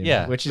around him.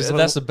 Yeah, which is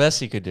that's the best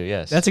he could do.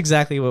 Yes, that's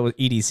exactly what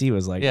EDC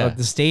was like. Yeah,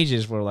 the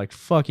stages were like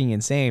fucking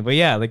insane. But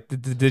yeah, like the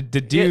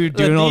dude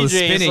doing all the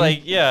spinning,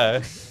 like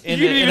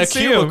in a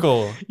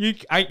cubicle.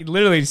 I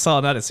literally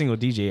saw not a single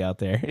DJ out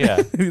there.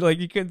 Yeah, like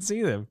you couldn't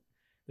see them.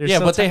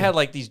 But they had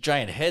like these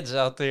giant heads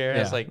out there.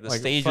 Yeah. It's like the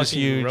stage was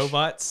huge.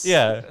 Robots.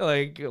 Yeah.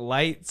 Like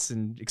lights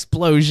and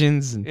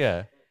explosions. And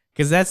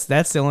because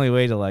that's the only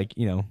way to like,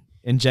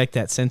 inject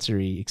that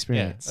sensory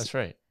experience. Yeah, that's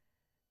right.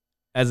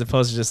 As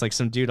opposed to just like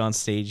some dude on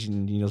stage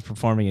and,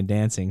 performing and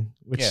dancing,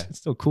 which is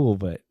still cool,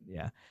 but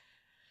yeah.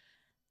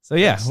 So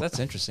yeah. That's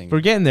interesting.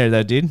 We're getting there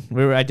though, dude.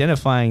 We're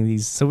identifying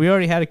these. So we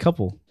already had a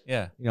couple.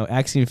 Yeah.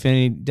 Axie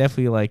Infinity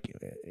definitely like,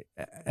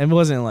 it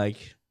wasn't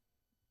like,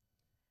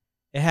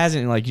 it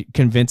hasn't like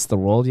convinced the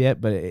world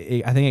yet, but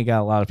I think it got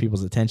a lot of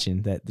people's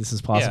attention that this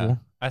is possible. Yeah.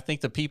 I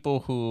think the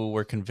people who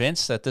were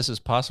convinced that this is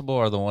possible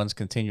are the ones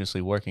continuously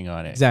working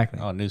on it.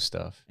 Exactly. On new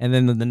stuff. And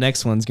then the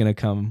next one's going to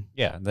come.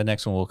 Yeah, the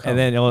next one will come. And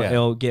then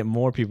it'll get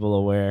more people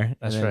aware.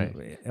 That's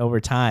right. Over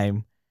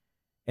time,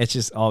 it's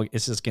just going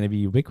to be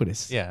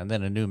ubiquitous. Yeah, and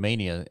then a new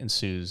mania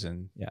ensues.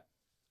 And yeah.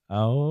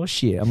 Oh,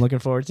 shit. I'm looking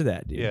forward to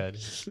that, dude. Yeah.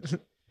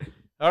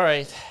 All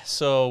right,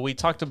 so we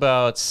talked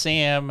about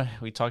SAM.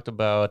 We talked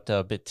about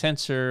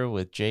Bittensor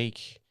with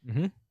Jake.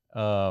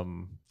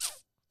 Mm-hmm.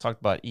 Talked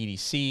about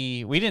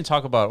EDC. We didn't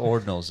talk about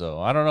ordinals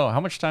though. I don't know how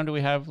much time do we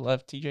have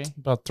left, TJ?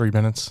 About 3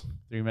 minutes.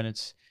 3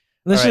 minutes.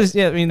 Let's just the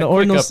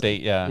ordinals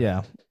update.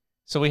 Yeah.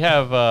 So we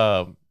have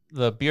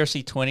the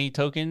BRC20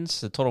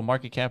 tokens. The total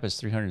market cap is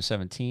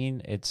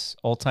 317. Its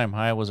all-time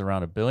high was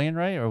around $1 billion,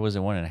 right? Or was it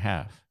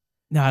 1.5?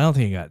 No, I don't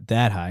think it got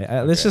that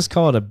high. Let's just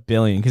call it $1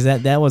 billion because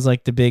that was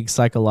like the big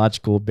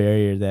psychological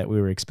barrier that we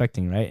were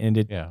expecting, right? And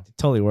it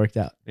totally worked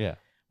out. Yeah.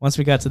 Once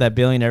we got to that $1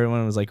 billion,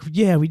 everyone was like,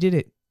 "Yeah, we did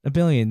it, $1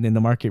 billion." Then the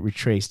market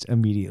retraced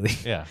immediately.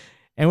 Yeah.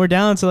 And we're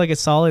down to like a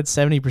solid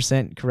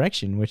 70%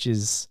 correction, which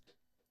is,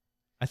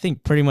 I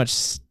think, pretty much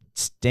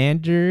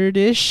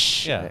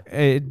standard-ish. Yeah.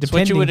 It's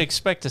what you would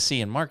expect to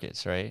see in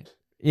markets, right?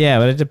 Yeah,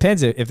 but it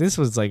depends. If this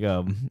was like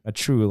a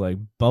true like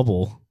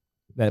bubble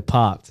that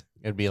popped,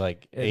 it'd be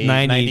like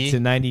 90 to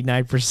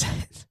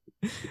 99%.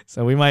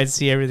 So we might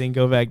see everything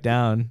go back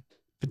down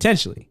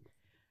potentially.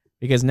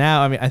 Because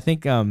now, I mean, I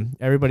think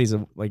everybody's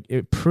like,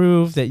 it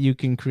proved that you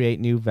can create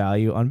new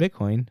value on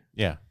Bitcoin.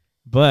 Yeah.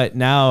 But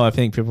now I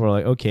think people are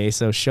like, okay,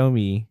 so show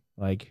me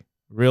like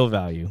real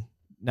value,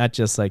 not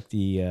just like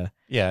the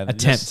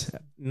attempt.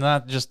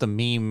 Not just the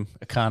meme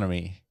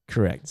economy.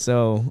 Correct.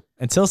 So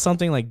until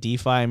something like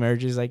DeFi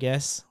emerges, I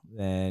guess,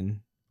 then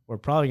we're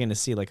probably going to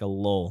see like a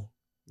lull.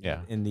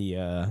 Yeah. In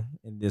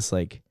this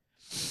like,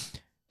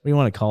 what do you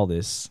want to call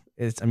this?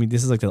 This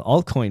is like the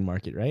altcoin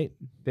market, right?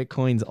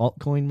 Bitcoin's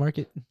altcoin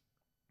market.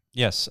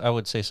 Yes, I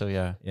would say so.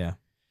 Yeah. Yeah.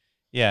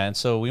 Yeah. And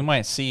so we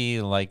might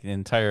see like the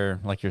entire,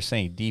 like you're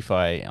saying,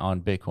 DeFi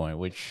on Bitcoin,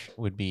 which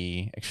would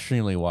be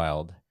extremely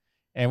wild.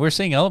 And we're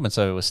seeing elements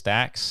of it with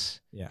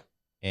Stacks. Yeah.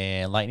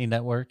 And Lightning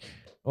Network.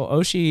 Well,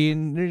 Oshi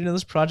and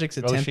those projects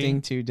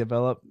attempting to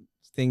develop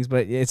things,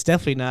 but it's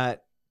definitely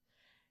not.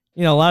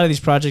 A lot of these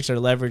projects are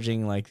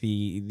leveraging like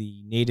the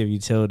native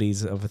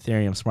utilities of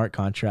Ethereum smart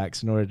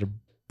contracts in order to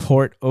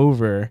port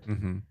over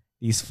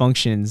these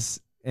functions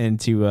and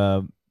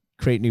to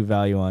create new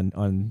value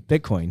on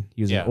Bitcoin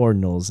using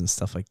ordinals and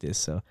stuff like this.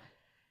 So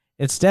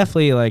it's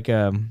definitely like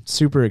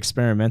super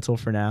experimental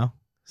for now.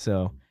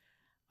 So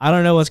I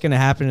don't know what's going to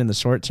happen in the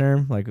short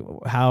term, like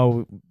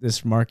how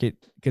this market,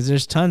 because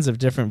there's tons of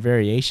different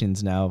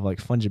variations now of like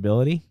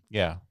fungibility.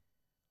 Yeah.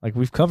 Like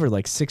we've covered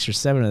like 6 or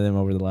 7 of them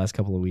over the last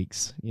couple of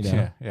weeks,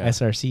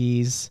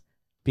 SRCs,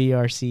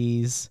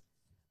 BRCs,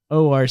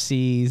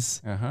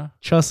 ORCs,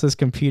 trustless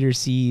computer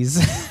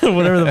Cs,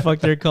 whatever the fuck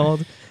they're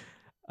called.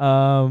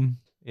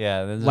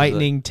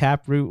 Lightning,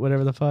 Taproot,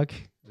 whatever the fuck.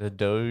 The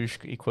Doge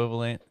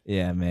equivalent.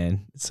 Yeah,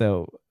 man.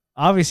 So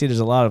obviously there's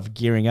a lot of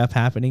gearing up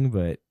happening,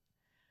 but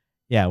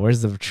yeah,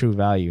 where's the true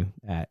value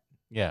at?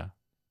 Yeah.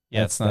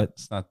 Yeah,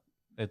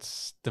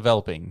 it's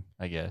developing,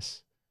 I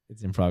guess.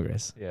 It's in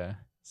progress. Yeah.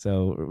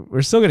 So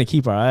we're still going to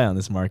keep our eye on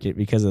this market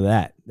because of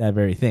that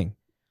very thing.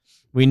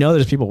 We know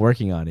there's people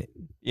working on it.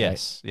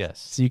 Yes, right? Yes.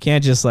 So you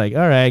can't just like,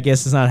 all right, I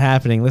guess it's not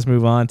happening. Let's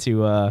move on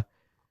to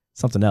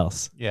something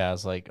else. Yeah,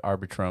 it's like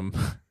Arbitrum.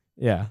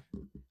 Yeah.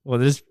 Well,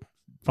 there's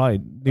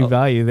probably new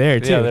value there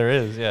too. Yeah, there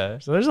is. Yeah.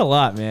 So there's a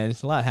lot, man.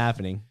 It's a lot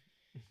happening.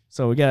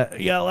 So we got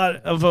a lot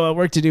of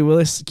work to do,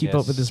 Willis. Keep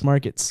up with this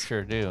markets.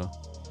 Sure do.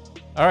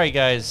 All right,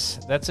 guys,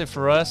 that's it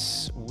for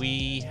us.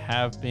 We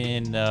have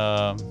been,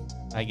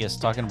 I guess,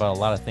 talking about a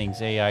lot of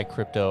things, AI,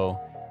 crypto,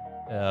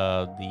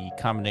 the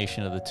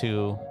combination of the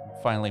two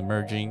finally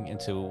merging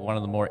into one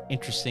of the more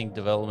interesting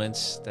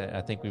developments that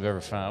I think we've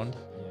ever found.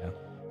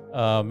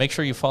 Yeah. Make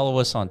sure you follow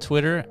us on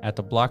Twitter at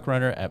The Block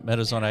Runner, at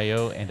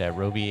MetaZone.io, and at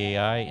Roby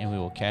AI, and we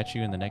will catch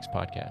you in the next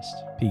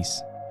podcast.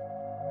 Peace.